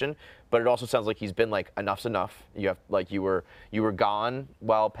situation. But it also sounds like he's been like, enough's enough. You have you were gone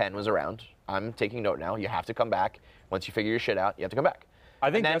while Penn was around. I'm taking note now. You have to come back. Once you figure your shit out, you have to come back.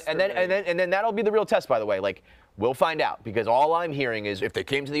 I think and then that'll be the real test, by the way. Like, we'll find out, because all I'm hearing is if they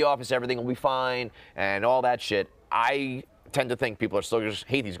came to the office, everything will be fine and all that shit. I tend to think people are still just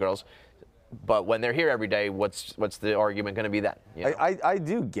hate these girls. But when they're here every day, what's the argument going to be then? You know? I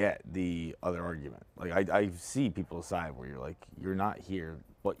do get the other argument. Like I see people's side where you're like, you're not here,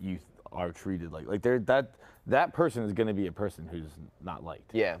 but you are treated like that person is going to be a person who's not liked.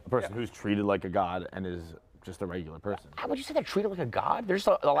 Yeah. A person who's treated like a god and is just a regular person. How would you say they're treated like a god? They're just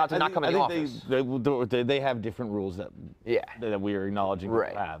allowed to not come in the office. They have different rules that we are acknowledging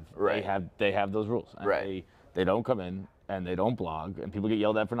right. have. Right. They have those rules. And right. They don't come in. And they don't blog, and people get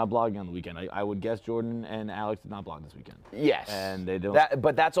yelled at for not blogging on the weekend. I would guess Jordan and Alex did not blog this weekend. Yes. And they don't.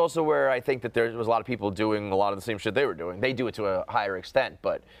 But that's also where I think that there was a lot of people doing a lot of the same shit they were doing. They do it to a higher extent,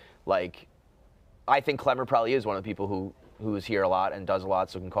 but I think Klemmer probably is one of the people who is here a lot and does a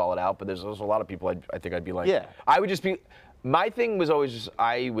lot, so can call it out. But there's also a lot of people I think I'd be like, yeah. I would just be. My thing was always just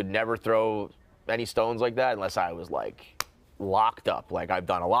I would never throw any stones like that unless I was locked up. Like, I've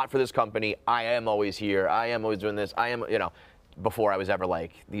done a lot for this company. I am always here. I am always doing this. I am, before I was ever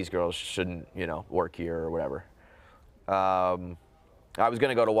like, these girls shouldn't, work here or whatever. I was going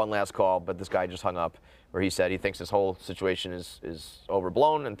to go to one last call, but this guy just hung up where he said he thinks this whole situation is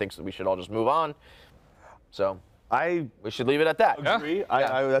overblown and thinks that we should all just move on. So we should leave it at that. Agree.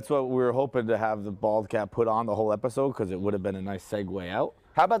 Yeah. That's what we were hoping to have the bald cap put on the whole episode, because it would have been a nice segue out.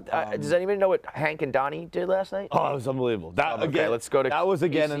 How about, does anybody know what Hank and Donnie did last night? Oh, it was unbelievable. Okay, let's go to that was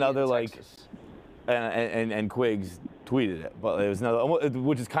again KC another Texas. and Quiggs tweeted it, but it was another,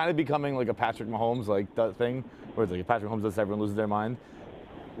 which is kind of becoming like a Patrick Mahomes that thing, where it's like if Patrick Mahomes does, everyone loses their mind.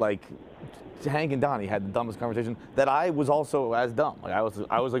 Like, Hank and Donnie had the dumbest conversation that I was also as dumb. Like, I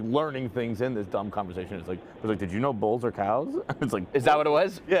was like learning things in this dumb conversation. It was like, did you know bulls are cows? It's like, is that what it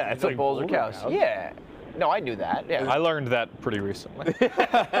was? Yeah, it's like bulls are cows. Yeah. No, I knew that. Yeah. I learned that pretty recently.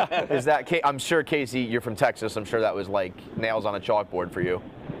 Is that? I'm sure, Casey, you're from Texas. I'm sure that was like nails on a chalkboard for you.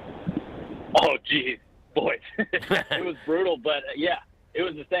 Oh, geez, boys, it was brutal, but yeah, it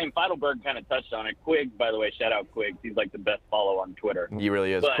was the same. Feitelberg kind of touched on it. Quiggs, by the way, shout out Quiggs. He's like the best follow on Twitter. He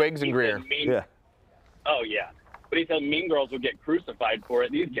really is. But Quiggs and Greer. Yeah. Oh yeah, but he said Mean Girls would get crucified for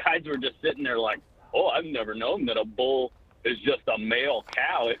it. These guys were just sitting there like, oh, I've never known that a bull is just a male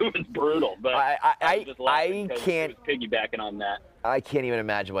cow. It was brutal, but I can't piggybacking on that. I can't even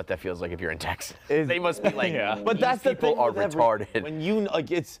imagine what that feels like if you're in Texas. They must be like, but that's the people thing are retarded. When you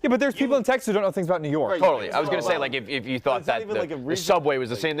it's but there's people in Texas who don't know things about New York. Right, totally. I was gonna say if you thought that the subway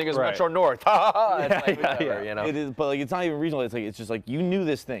was the same thing as Metro North. Yeah. It is, but it's not even regional. It's just like, you knew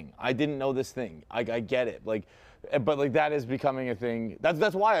this thing. I didn't know this thing. I get it. But that is becoming a thing.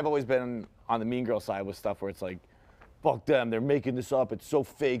 That's why I've always been on the Mean Girl side with stuff where it's like, fuck them, they're making this up, it's so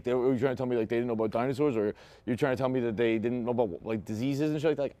fake. You're trying to tell me they didn't know about dinosaurs, or you're trying to tell me that they didn't know about diseases and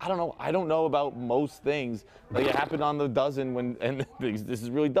shit like that. I don't know. I don't know about most things. It happened on the dozen and this is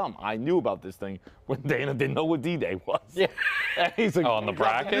really dumb. I knew about this thing when Dana didn't know what D-Day was. Yeah. And he's like, on the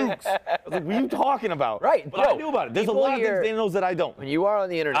bracket? I was like, what are you talking about? Right. But I knew about it. There's a lot of things Dana knows that I don't. When you are on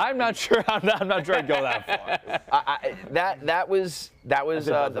the internet. I'm not sure I'd go that far. That was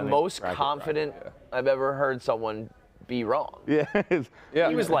the most confident I've ever heard someone be wrong. Yeah.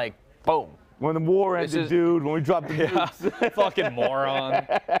 He was like, boom. When the war ended, dude, when we dropped the nukes. Fucking moron.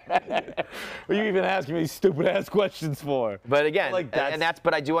 What are you even asking me stupid ass questions for? But again,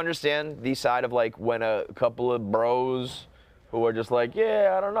 but I do understand the side of when a couple of bros who are just like,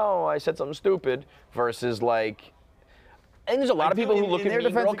 yeah, I don't know, I said something stupid, versus and there's a lot of people who look at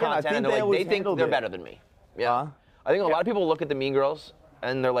Mean Girl content and they think they're better than me. Yeah. I think a lot of people look at the Mean Girls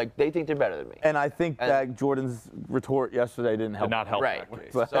and they're like, they think they're better than me. And I think that Jordan's retort yesterday didn't help. Did not help. Right.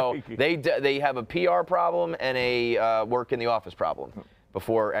 So they have a PR problem and a work in the office problem.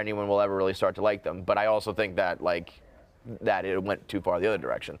 before anyone will ever really start to like them. But I also think that that it went too far the other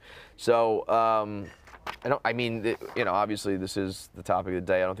direction. So obviously this is the topic of the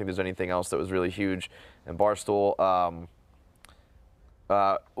day. I don't think there's anything else that was really huge in Barstool.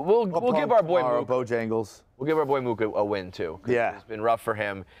 We'll give our boy Mook, Bojangles. We'll give our boy Mook a win too. Yeah, it's been rough for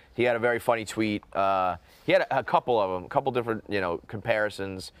him. He had a very funny tweet. He had a couple of them, a couple different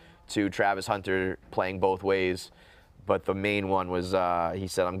comparisons to Travis Hunter playing both ways. But the main one was he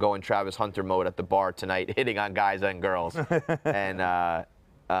said, "I'm going Travis Hunter mode at the bar tonight, hitting on guys and girls." And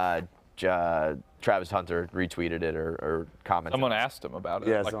Travis Hunter retweeted it or commented. Someone asked him about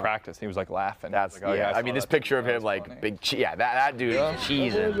it, practice. He was laughing. That's I mean, this picture of him big. That dude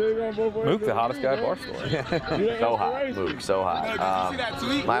cheesing. Mook, the hottest guy at Barstool. So hot, Mook, so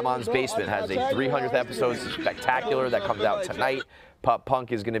hot. My Mom's Basement has a 300th episode spectacular that comes out tonight. Pop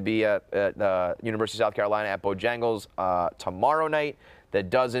Punk is going to be at University of South Carolina at Bojangles tomorrow night. The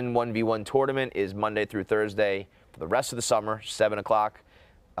Dozen 1v1 tournament is Monday through Thursday for the rest of the summer, 7 o'clock.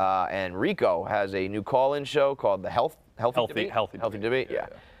 And Rico has a new call-in show called the Healthy Debate. Yeah.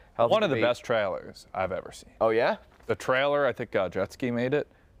 One of the best trailers I've ever seen. Oh, yeah? The trailer, I think Jet Ski made it.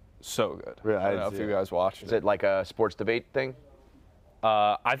 So good. Yeah, I don't know if you guys watched it. Is it like a sports debate thing?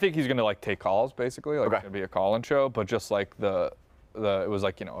 I think he's going to take calls, basically. It's going to be a call-in show, but just it was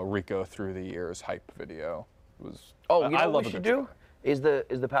a Rico through the years hype video. It was. Oh, you know what we should do? Is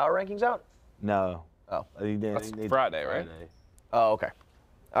the power rankings out? No. Oh. That's Friday, right? Oh, okay.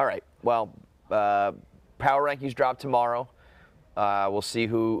 All right. Well, power rankings drop tomorrow. We'll see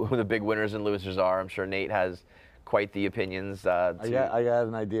who the big winners and losers are. I'm sure Nate has quite the opinions. I got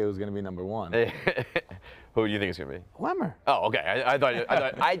an idea who's going to be number one. Who do you think is going to be? Klemmer. Oh, okay.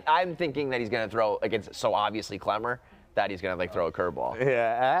 I'm thinking that he's going to throw, it's so obviously Klemmer that he's going to throw a curveball.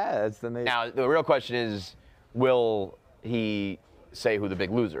 Yeah, that's the name. Now, the real question is, will he say who the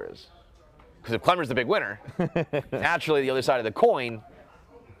big loser is? Because if Klemmer's the big winner, naturally the other side of the coin.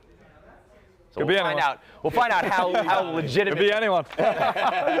 So we'll find out how legitimate. Could be anyone.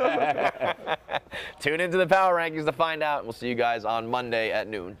 Tune into the power rankings to find out. We'll see you guys on Monday at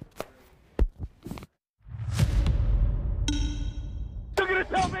noon. You're gonna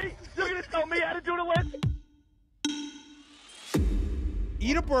tell me how to do the list?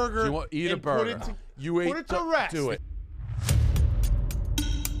 Eat a burger. Eat a burger. Put it to rest. Do it.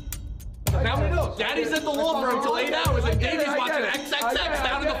 Now we know. Daddy's at the law firm until 8 hours, and Davey's watching XXX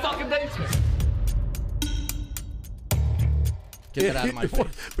down in the fucking basement. Get that out of my face.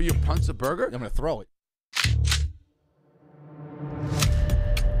 But you punch the burger? I'm going to throw it.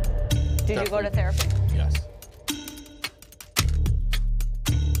 Did you go to therapy? Yes.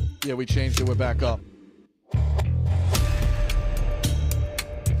 Yeah, we changed it. We're back up.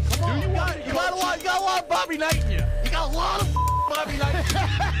 You got a lot of Bobby Knight in you. You got a lot of Bobby Knight in you.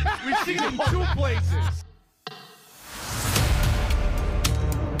 We've seen him in 2 places.